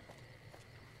handle it.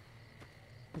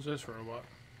 Who's this robot?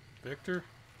 Victor?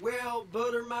 Well,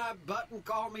 butter my butt and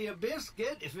call me a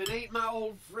biscuit if it ain't my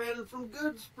old friend from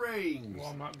Good Springs. Well,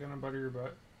 I'm not gonna butter your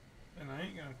butt, and I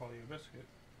ain't gonna call you a biscuit.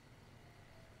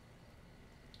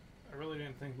 I really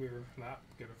didn't think we were that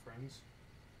good of friends.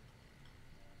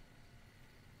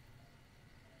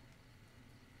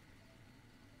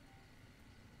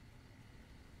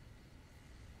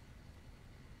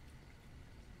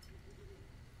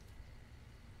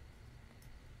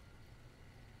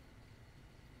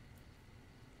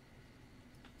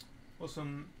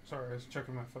 Listen, sorry, I was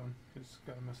checking my phone. Just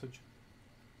got a message.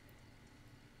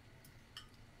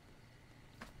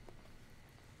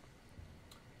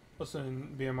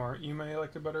 Listen, BMR, you may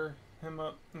like to butter him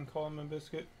up and call him a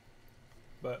biscuit,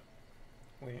 but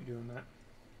we ain't doing that.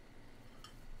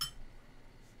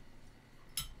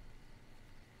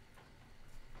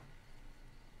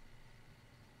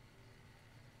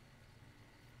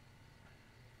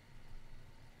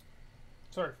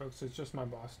 Sorry, folks. It's just my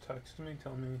boss texted me,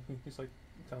 telling me he's like,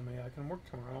 telling me I can work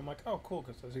tomorrow. I'm like, oh, cool,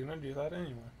 because I was gonna do that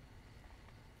anyway.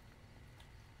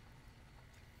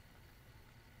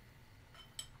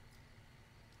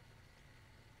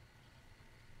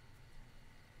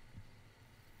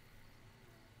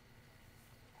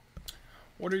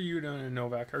 What are you doing in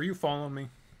Novak? Are you following me?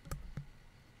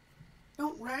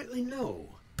 Don't rightly know.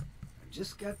 I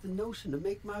just got the notion to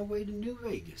make my way to New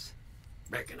Vegas.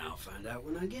 Reckon I'll find out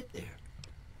when I get there.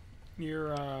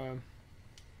 You're,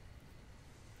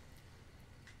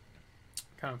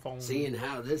 kind of following Seeing me.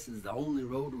 how this is the only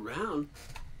road around,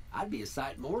 I'd be a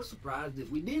sight more surprised if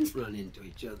we didn't run into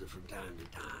each other from time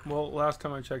to time. Well, last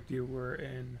time I checked, you were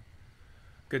in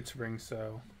Good Springs,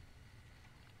 so...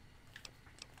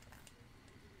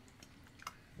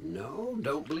 No,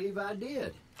 don't believe I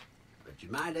did. But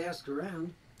you might ask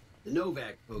around. The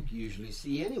Novak folk usually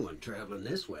see anyone traveling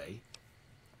this way.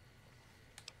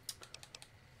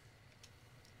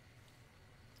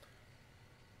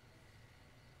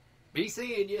 Be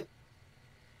seeing you.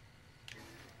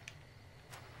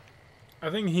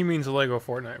 I think he means a Lego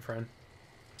Fortnite friend.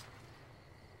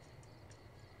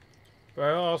 But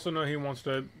I also know he wants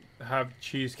to have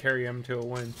Cheese carry him to a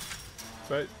win.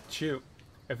 But shoot,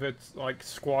 if it's like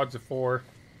squads of 4,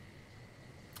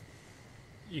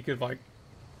 you could like,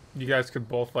 you guys could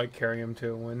both like carry him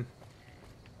to a win.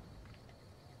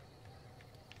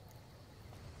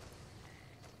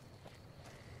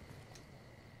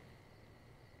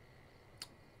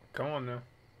 Come on now.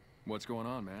 What's going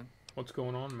on, man? What's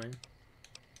going on, man?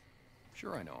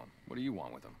 Sure I know him. What do you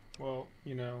want with him? Well,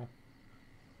 you know,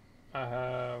 I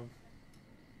have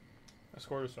a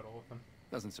score to settle with him.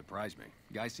 Doesn't surprise me.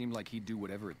 Guy seemed like he'd do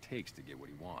whatever it takes to get what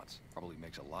he wants. Probably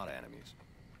makes a lot of enemies.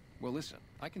 Well, listen,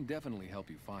 I can definitely help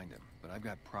you find him, but I've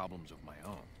got problems of my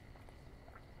own.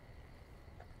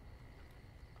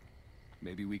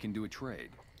 Maybe we can do a trade.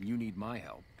 You need my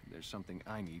help. There's something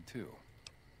I need too.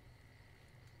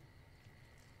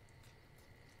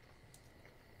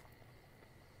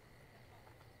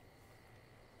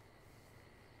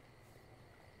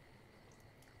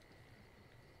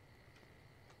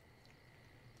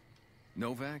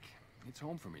 Novak, it's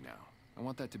home for me now. I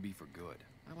want that to be for good.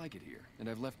 I like it here, and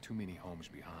I've left too many homes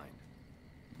behind.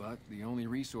 But the only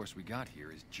resource we got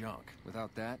here is junk.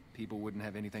 Without that, people wouldn't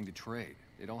have anything to trade.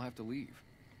 They'd all have to leave.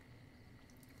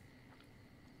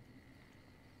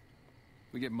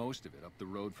 We get most of it up the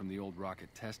road from the old rocket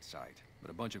test site,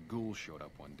 but a bunch of ghouls showed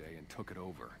up one day and took it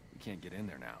over. We can't get in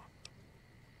there now.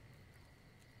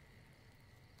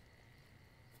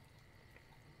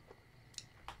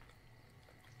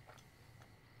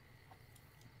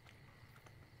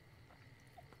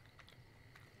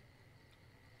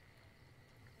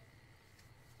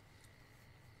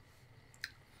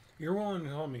 You're willing to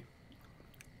tell me.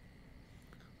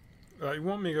 You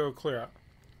want me to go clear out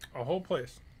a whole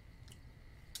place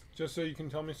just so you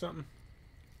can tell me something?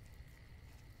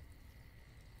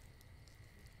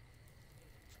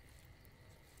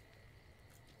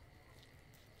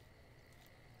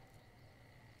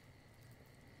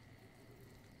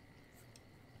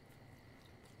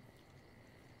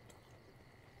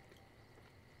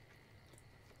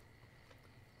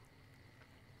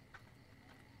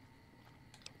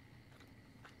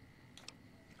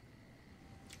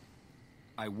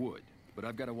 I would, but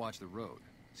I've got to watch the road.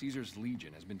 Caesar's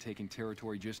Legion has been taking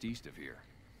territory just east of here.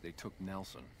 They took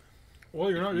Nelson. Well,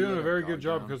 you're not doing a very good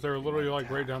job down, because they're they literally might like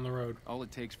right attack. down the road. All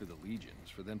it takes for the Legion is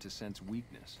for them to sense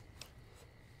weakness.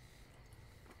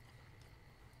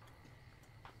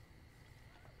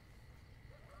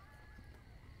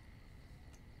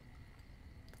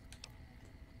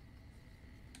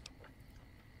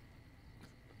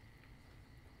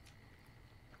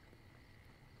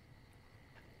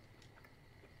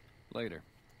 Later.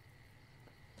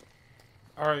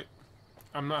 Alright.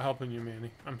 I'm not helping you,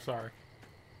 Manny. I'm sorry.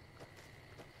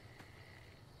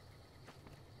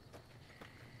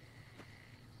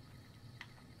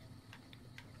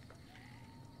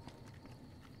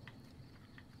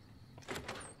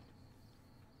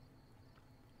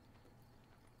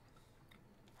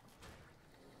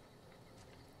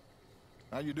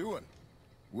 How you doing?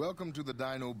 Welcome to the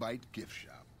Dino Bite gift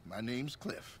shop. My name's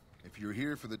Cliff. If you're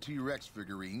here for the T-Rex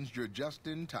figurines, you're just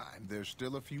in time. There's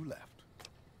still a few left.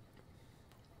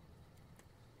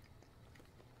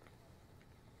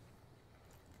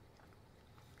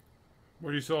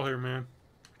 What do you sell here, man?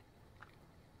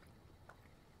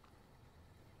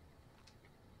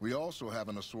 We also have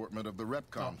an assortment of the Repcon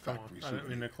Oh, come factory on. I didn't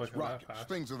mean to click souvenirs, on that rockets, fast.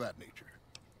 things of that nature.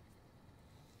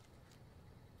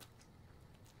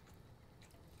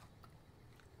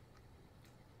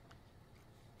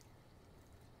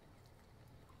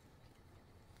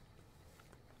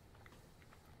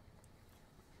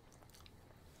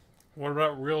 What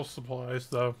about real supplies,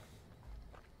 though?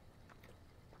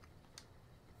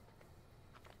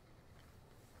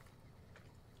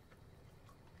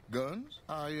 Guns?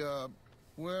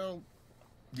 Well,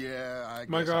 yeah, I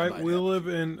My guess I guy, might we have- live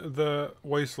in the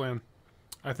wasteland.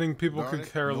 I think people Darn could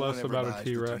it, care no one less ever about buys a the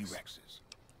T-Rex. T-Rexes.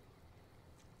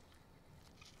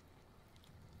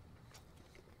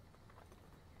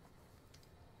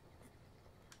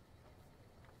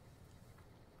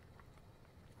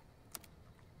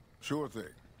 Sure thing.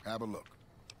 Have a look.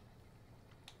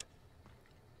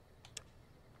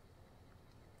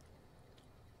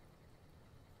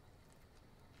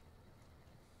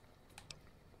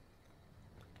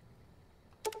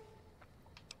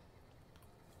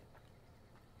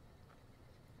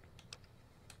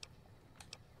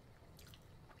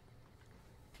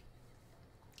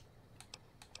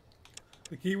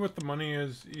 The key with the money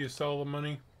is you sell the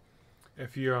money.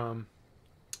 If you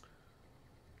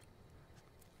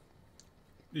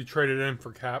you trade it in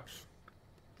for caps,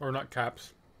 or not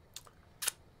caps,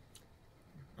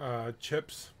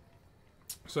 chips,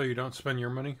 so you don't spend your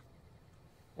money.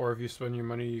 Or if you spend your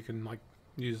money, you can like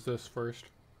use this first.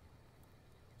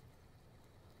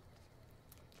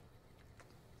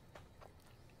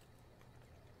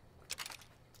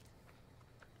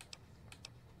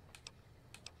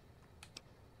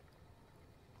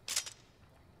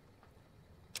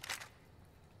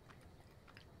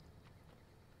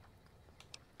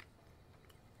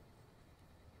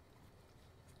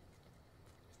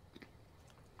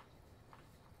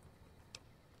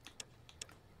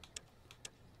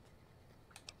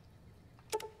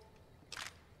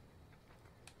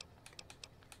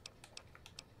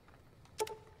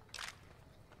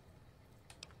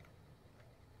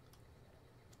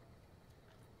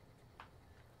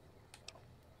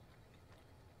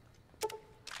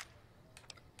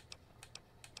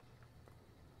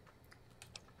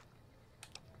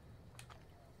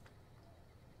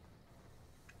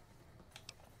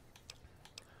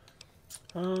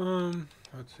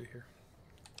 Let's see here.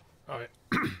 Oh,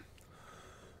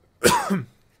 yeah.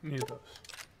 Need those.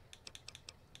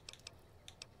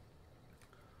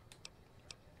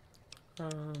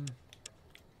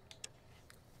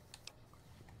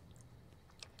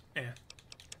 Yeah.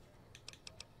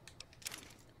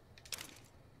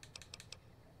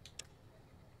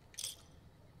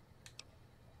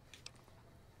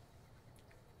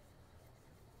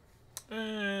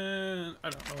 And I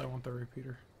don't really want the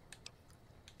repeater.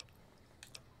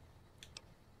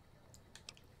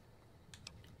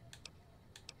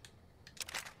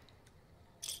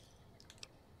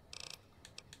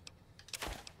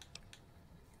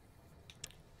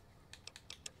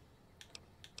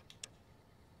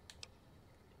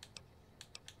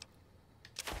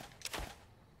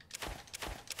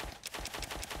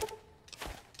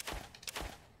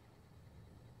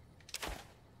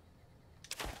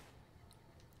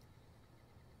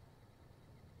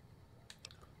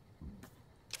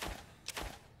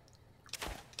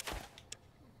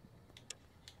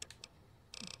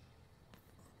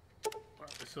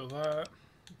 So that.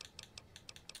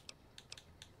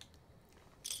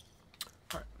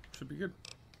 Alright, should be good.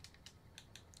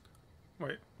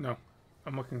 Wait, no.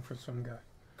 I'm looking for some guy.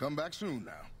 Come back soon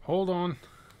now. Hold on.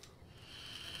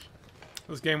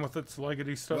 This game with its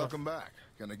leggedy stuff. Welcome back.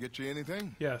 Can I get you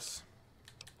anything? Yes.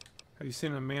 Have you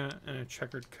seen a man in a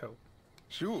checkered coat?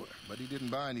 Sure, but he didn't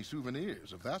buy any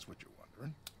souvenirs, if that's what you're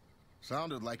wondering.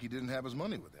 Sounded like he didn't have his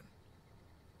money with him.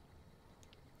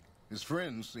 His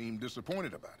friends seemed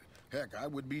disappointed about it. Heck, I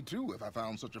would be too if I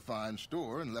found such a fine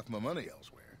store and left my money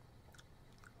elsewhere.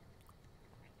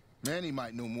 Manny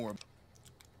might know more.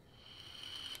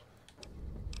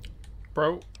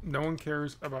 Bro, no one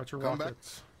cares about your Come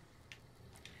rockets. Back.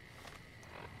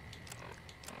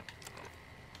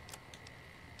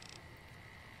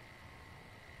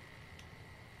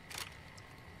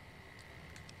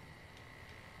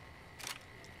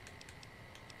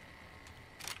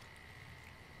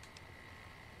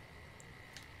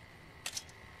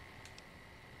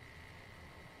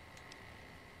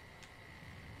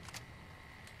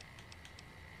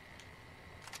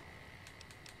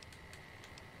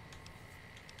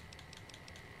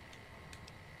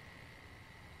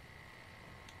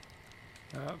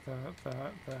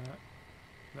 That,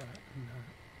 and that.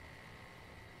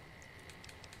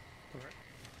 Alright.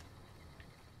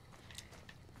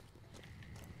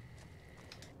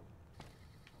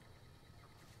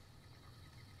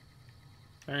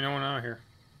 There ain't no one out here.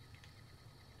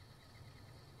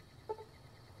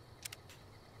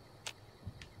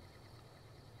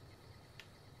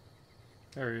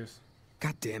 There he is.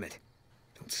 God damn it.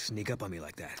 Don't sneak up on me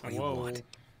like that. What do you Whoa. want?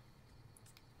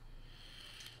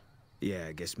 Yeah,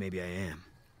 I guess maybe I am.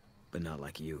 But not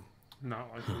like you. Not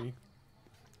like me.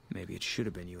 Maybe it should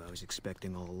have been you I was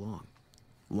expecting all along.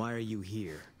 Why are you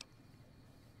here?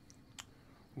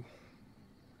 This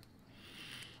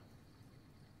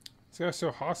guy's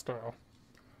so hostile.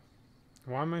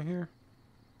 Why am I here?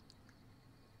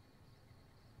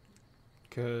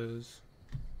 Because...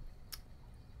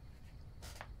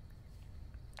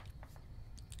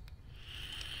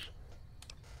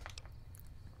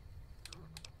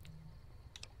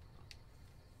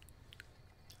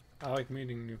 I like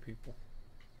meeting new people.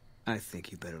 I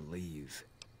think you better leave.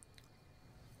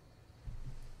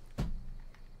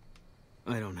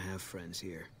 I don't have friends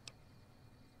here.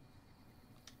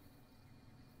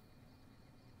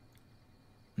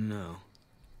 No.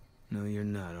 No, you're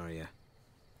not, are you?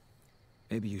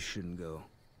 Maybe you shouldn't go.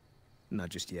 Not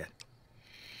just yet.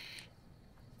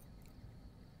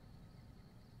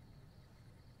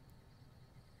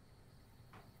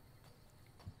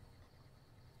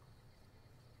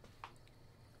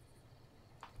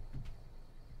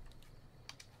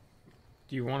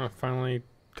 Do you want to finally...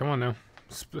 Come on now.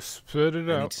 Spit it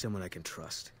I out. need someone I can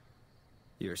trust.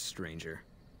 You're a stranger.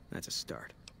 That's a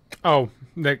start. Oh,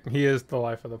 Nick, he is the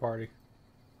life of the party.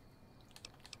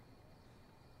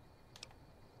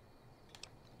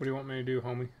 What do you want me to do,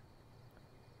 homie?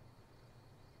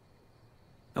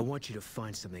 I want you to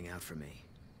find something out for me.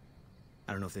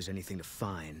 I don't know if there's anything to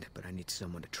find, but I need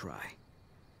someone to try.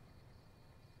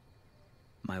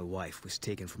 My wife was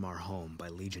taken from our home by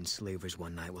Legion slavers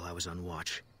one night while I was on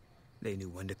watch. They knew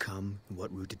when to come and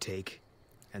what route to take,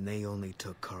 and they only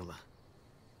took Carla.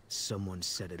 Someone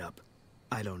set it up.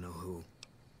 I don't know who.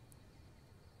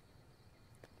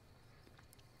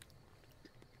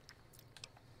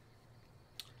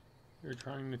 You're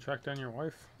trying to track down your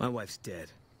wife? My wife's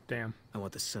dead. Damn. I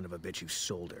want the son of a bitch who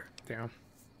sold her. Damn.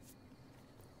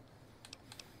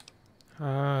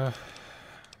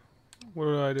 What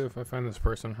do I do if I find this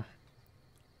person?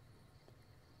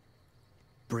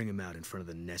 Bring him out in front of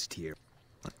the nest here.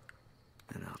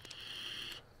 And I'll...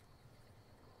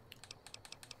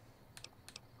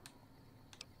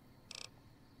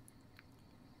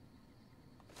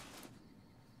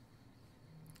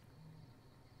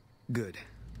 Good.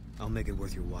 I'll make it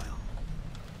worth your while.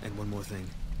 And one more thing.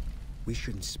 We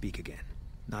shouldn't speak again.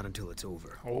 Not until it's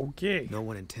over. Okay. No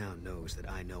one in town knows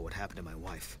that I know what happened to my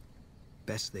wife.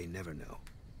 Best they never know.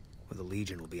 Or the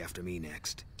Legion will be after me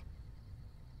next.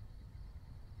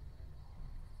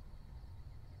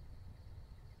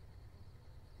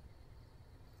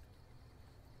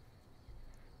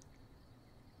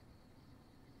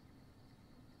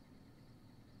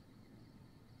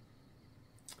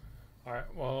 Alright,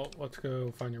 well, let's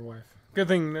go find your wife. Good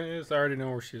thing is I already know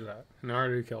where she's at. And I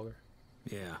already killed her.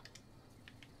 Yeah.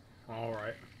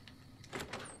 Alright.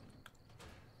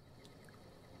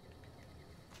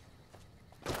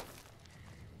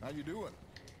 How you doing?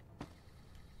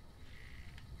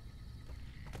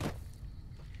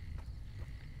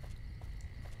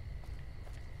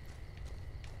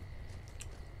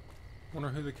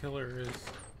 Wonder who the killer is.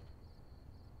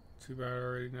 Too bad I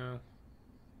already know.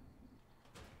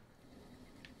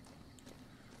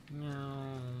 No.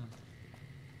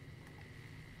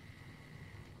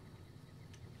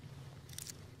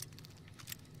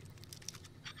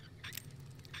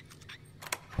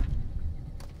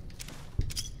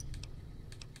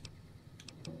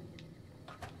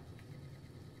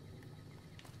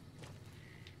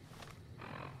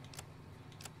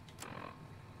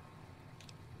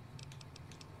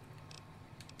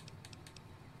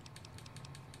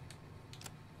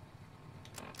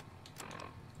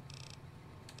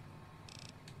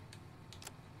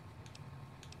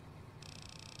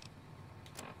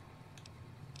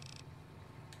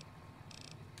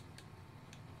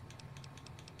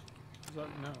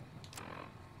 No.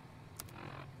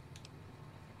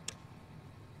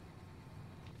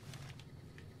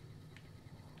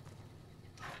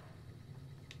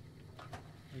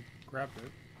 I grabbed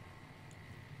it.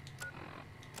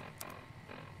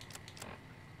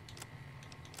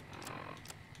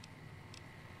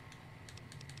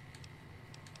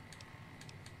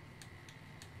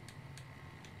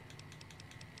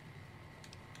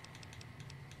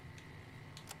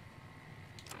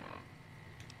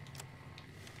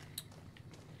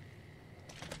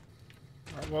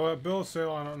 Well, that bill of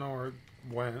sale, I don't know where it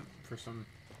went for some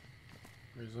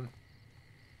reason.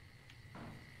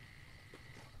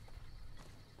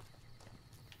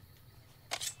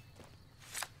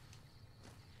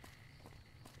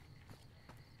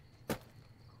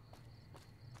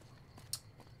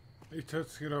 Hey,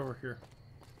 Toots, get over here.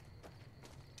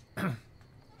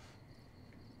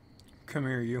 Come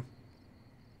here, you.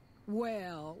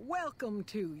 Well, welcome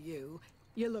to you.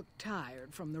 You look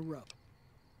tired from the road.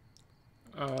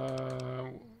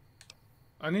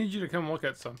 I need you to come look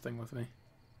at something with me.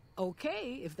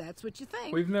 Okay, if that's what you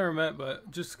think. We've never met, but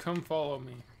just come follow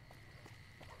me.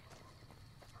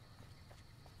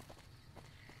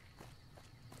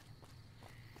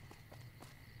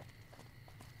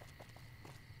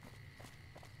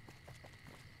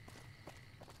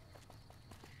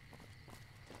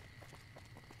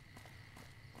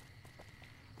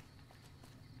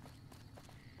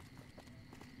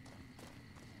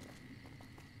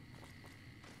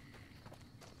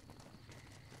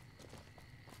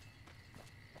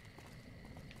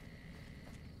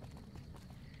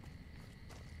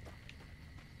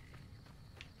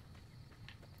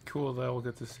 Cool, that we'll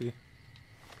get to see.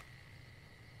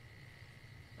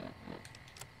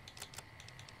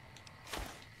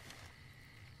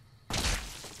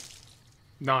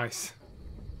 Nice.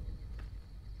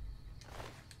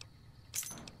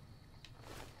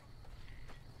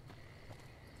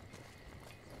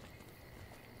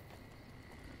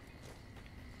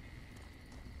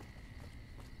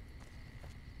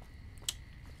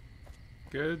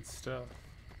 Good stuff.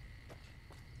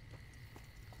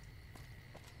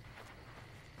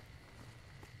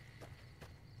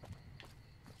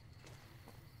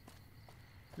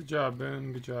 Good job,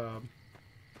 Ben. Good job.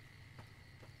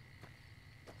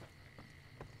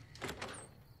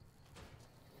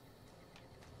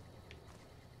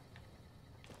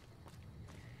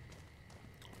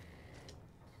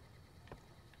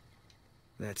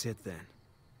 That's it then.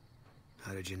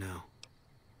 How did you know?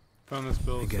 Found this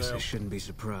bill I of guess sale. I shouldn't be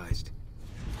surprised.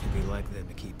 It'd be like them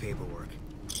to keep paperwork.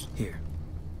 Here.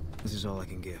 This is all I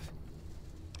can give.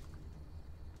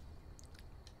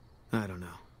 I don't know.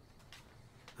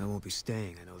 I won't be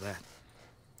staying, I know that.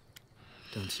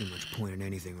 Don't see much point in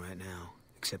anything right now,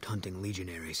 except hunting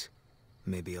legionaries.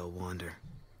 Maybe I'll wander.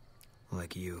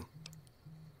 Like you.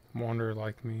 Wander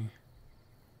like me.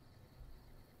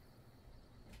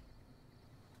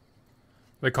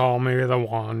 They call me the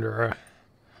Wanderer.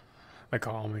 They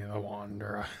call me the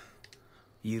Wanderer.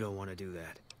 You don't want to do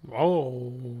that.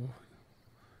 Oh.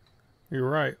 You're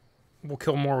right. We'll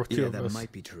kill more with two of us. Yeah, that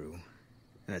might be true.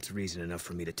 That's reason enough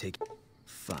for me to take...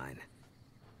 Fine.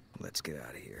 Let's get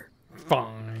out of here.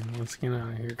 Fine. Let's get out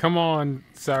of here. Come on,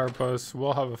 Sourpuss.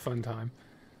 We'll have a fun time.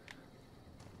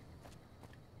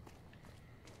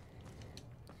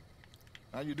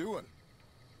 How you doing?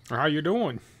 How you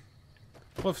doing?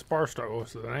 Cliff Barstow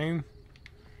was the name.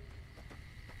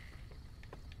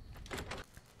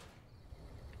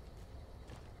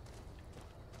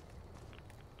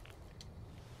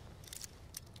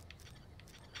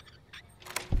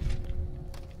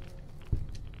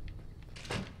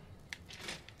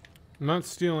 I'm not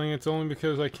stealing, it's only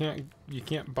because you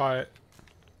can't buy it.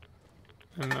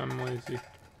 And I'm lazy.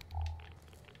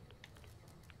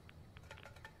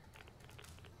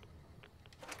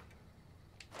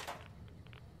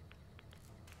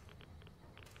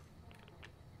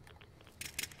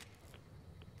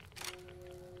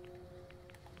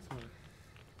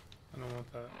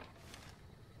 that.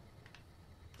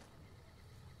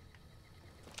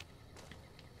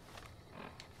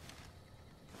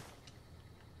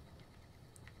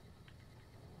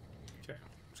 Okay,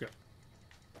 let's go.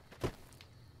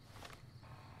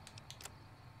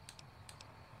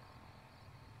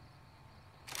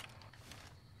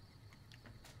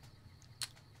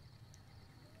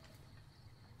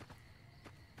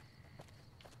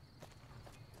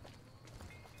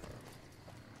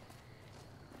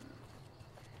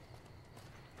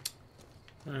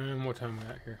 And what time are we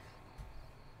at here?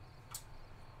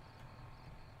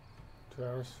 2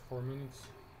 hours, 4 minutes?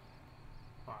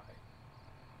 Bye.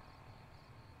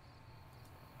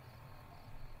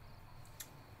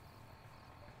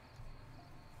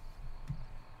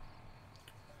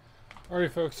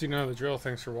 Alright folks, you know the drill.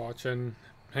 Thanks for watching,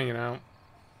 hanging out.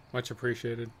 Much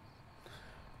appreciated.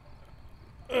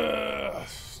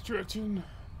 Stretching.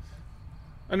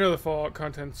 I know the Fallout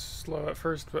content's slow at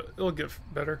first, but it'll get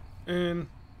better. And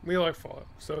we like Fallout,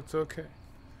 so it's okay.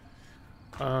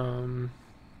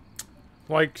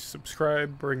 Like,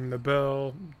 subscribe, ring the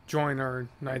bell, join our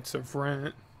Knights of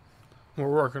Rent. We're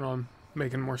working on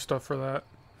making more stuff for that.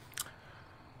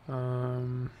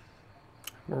 We're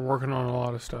working on a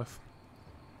lot of stuff.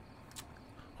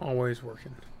 Always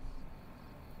working.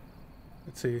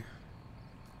 Let's see.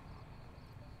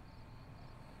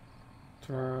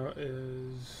 Tomorrow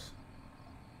is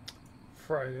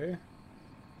Friday.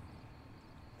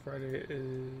 Friday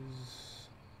is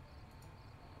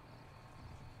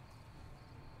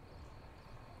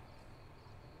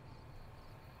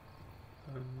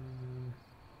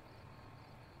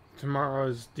tomorrow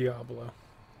is Diablo.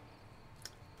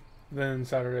 Then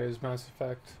Saturday is Mass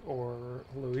Effect or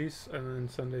Luis, and then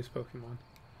Sunday's Pokemon.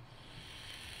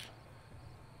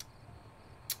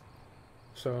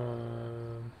 So,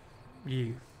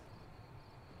 yeah.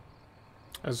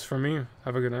 As for me,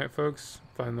 have a good night, folks.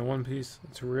 Find the One Piece.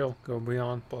 It's real. Go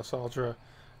beyond. Plus Ultra.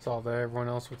 It's all there. Everyone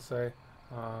else would say.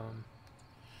 Yeah,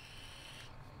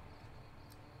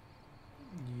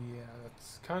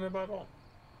 that's kind of about all.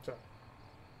 So,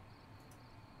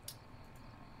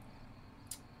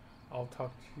 I'll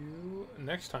talk to you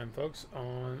next time, folks,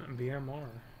 on BMR.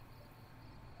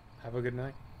 Have a good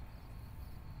night.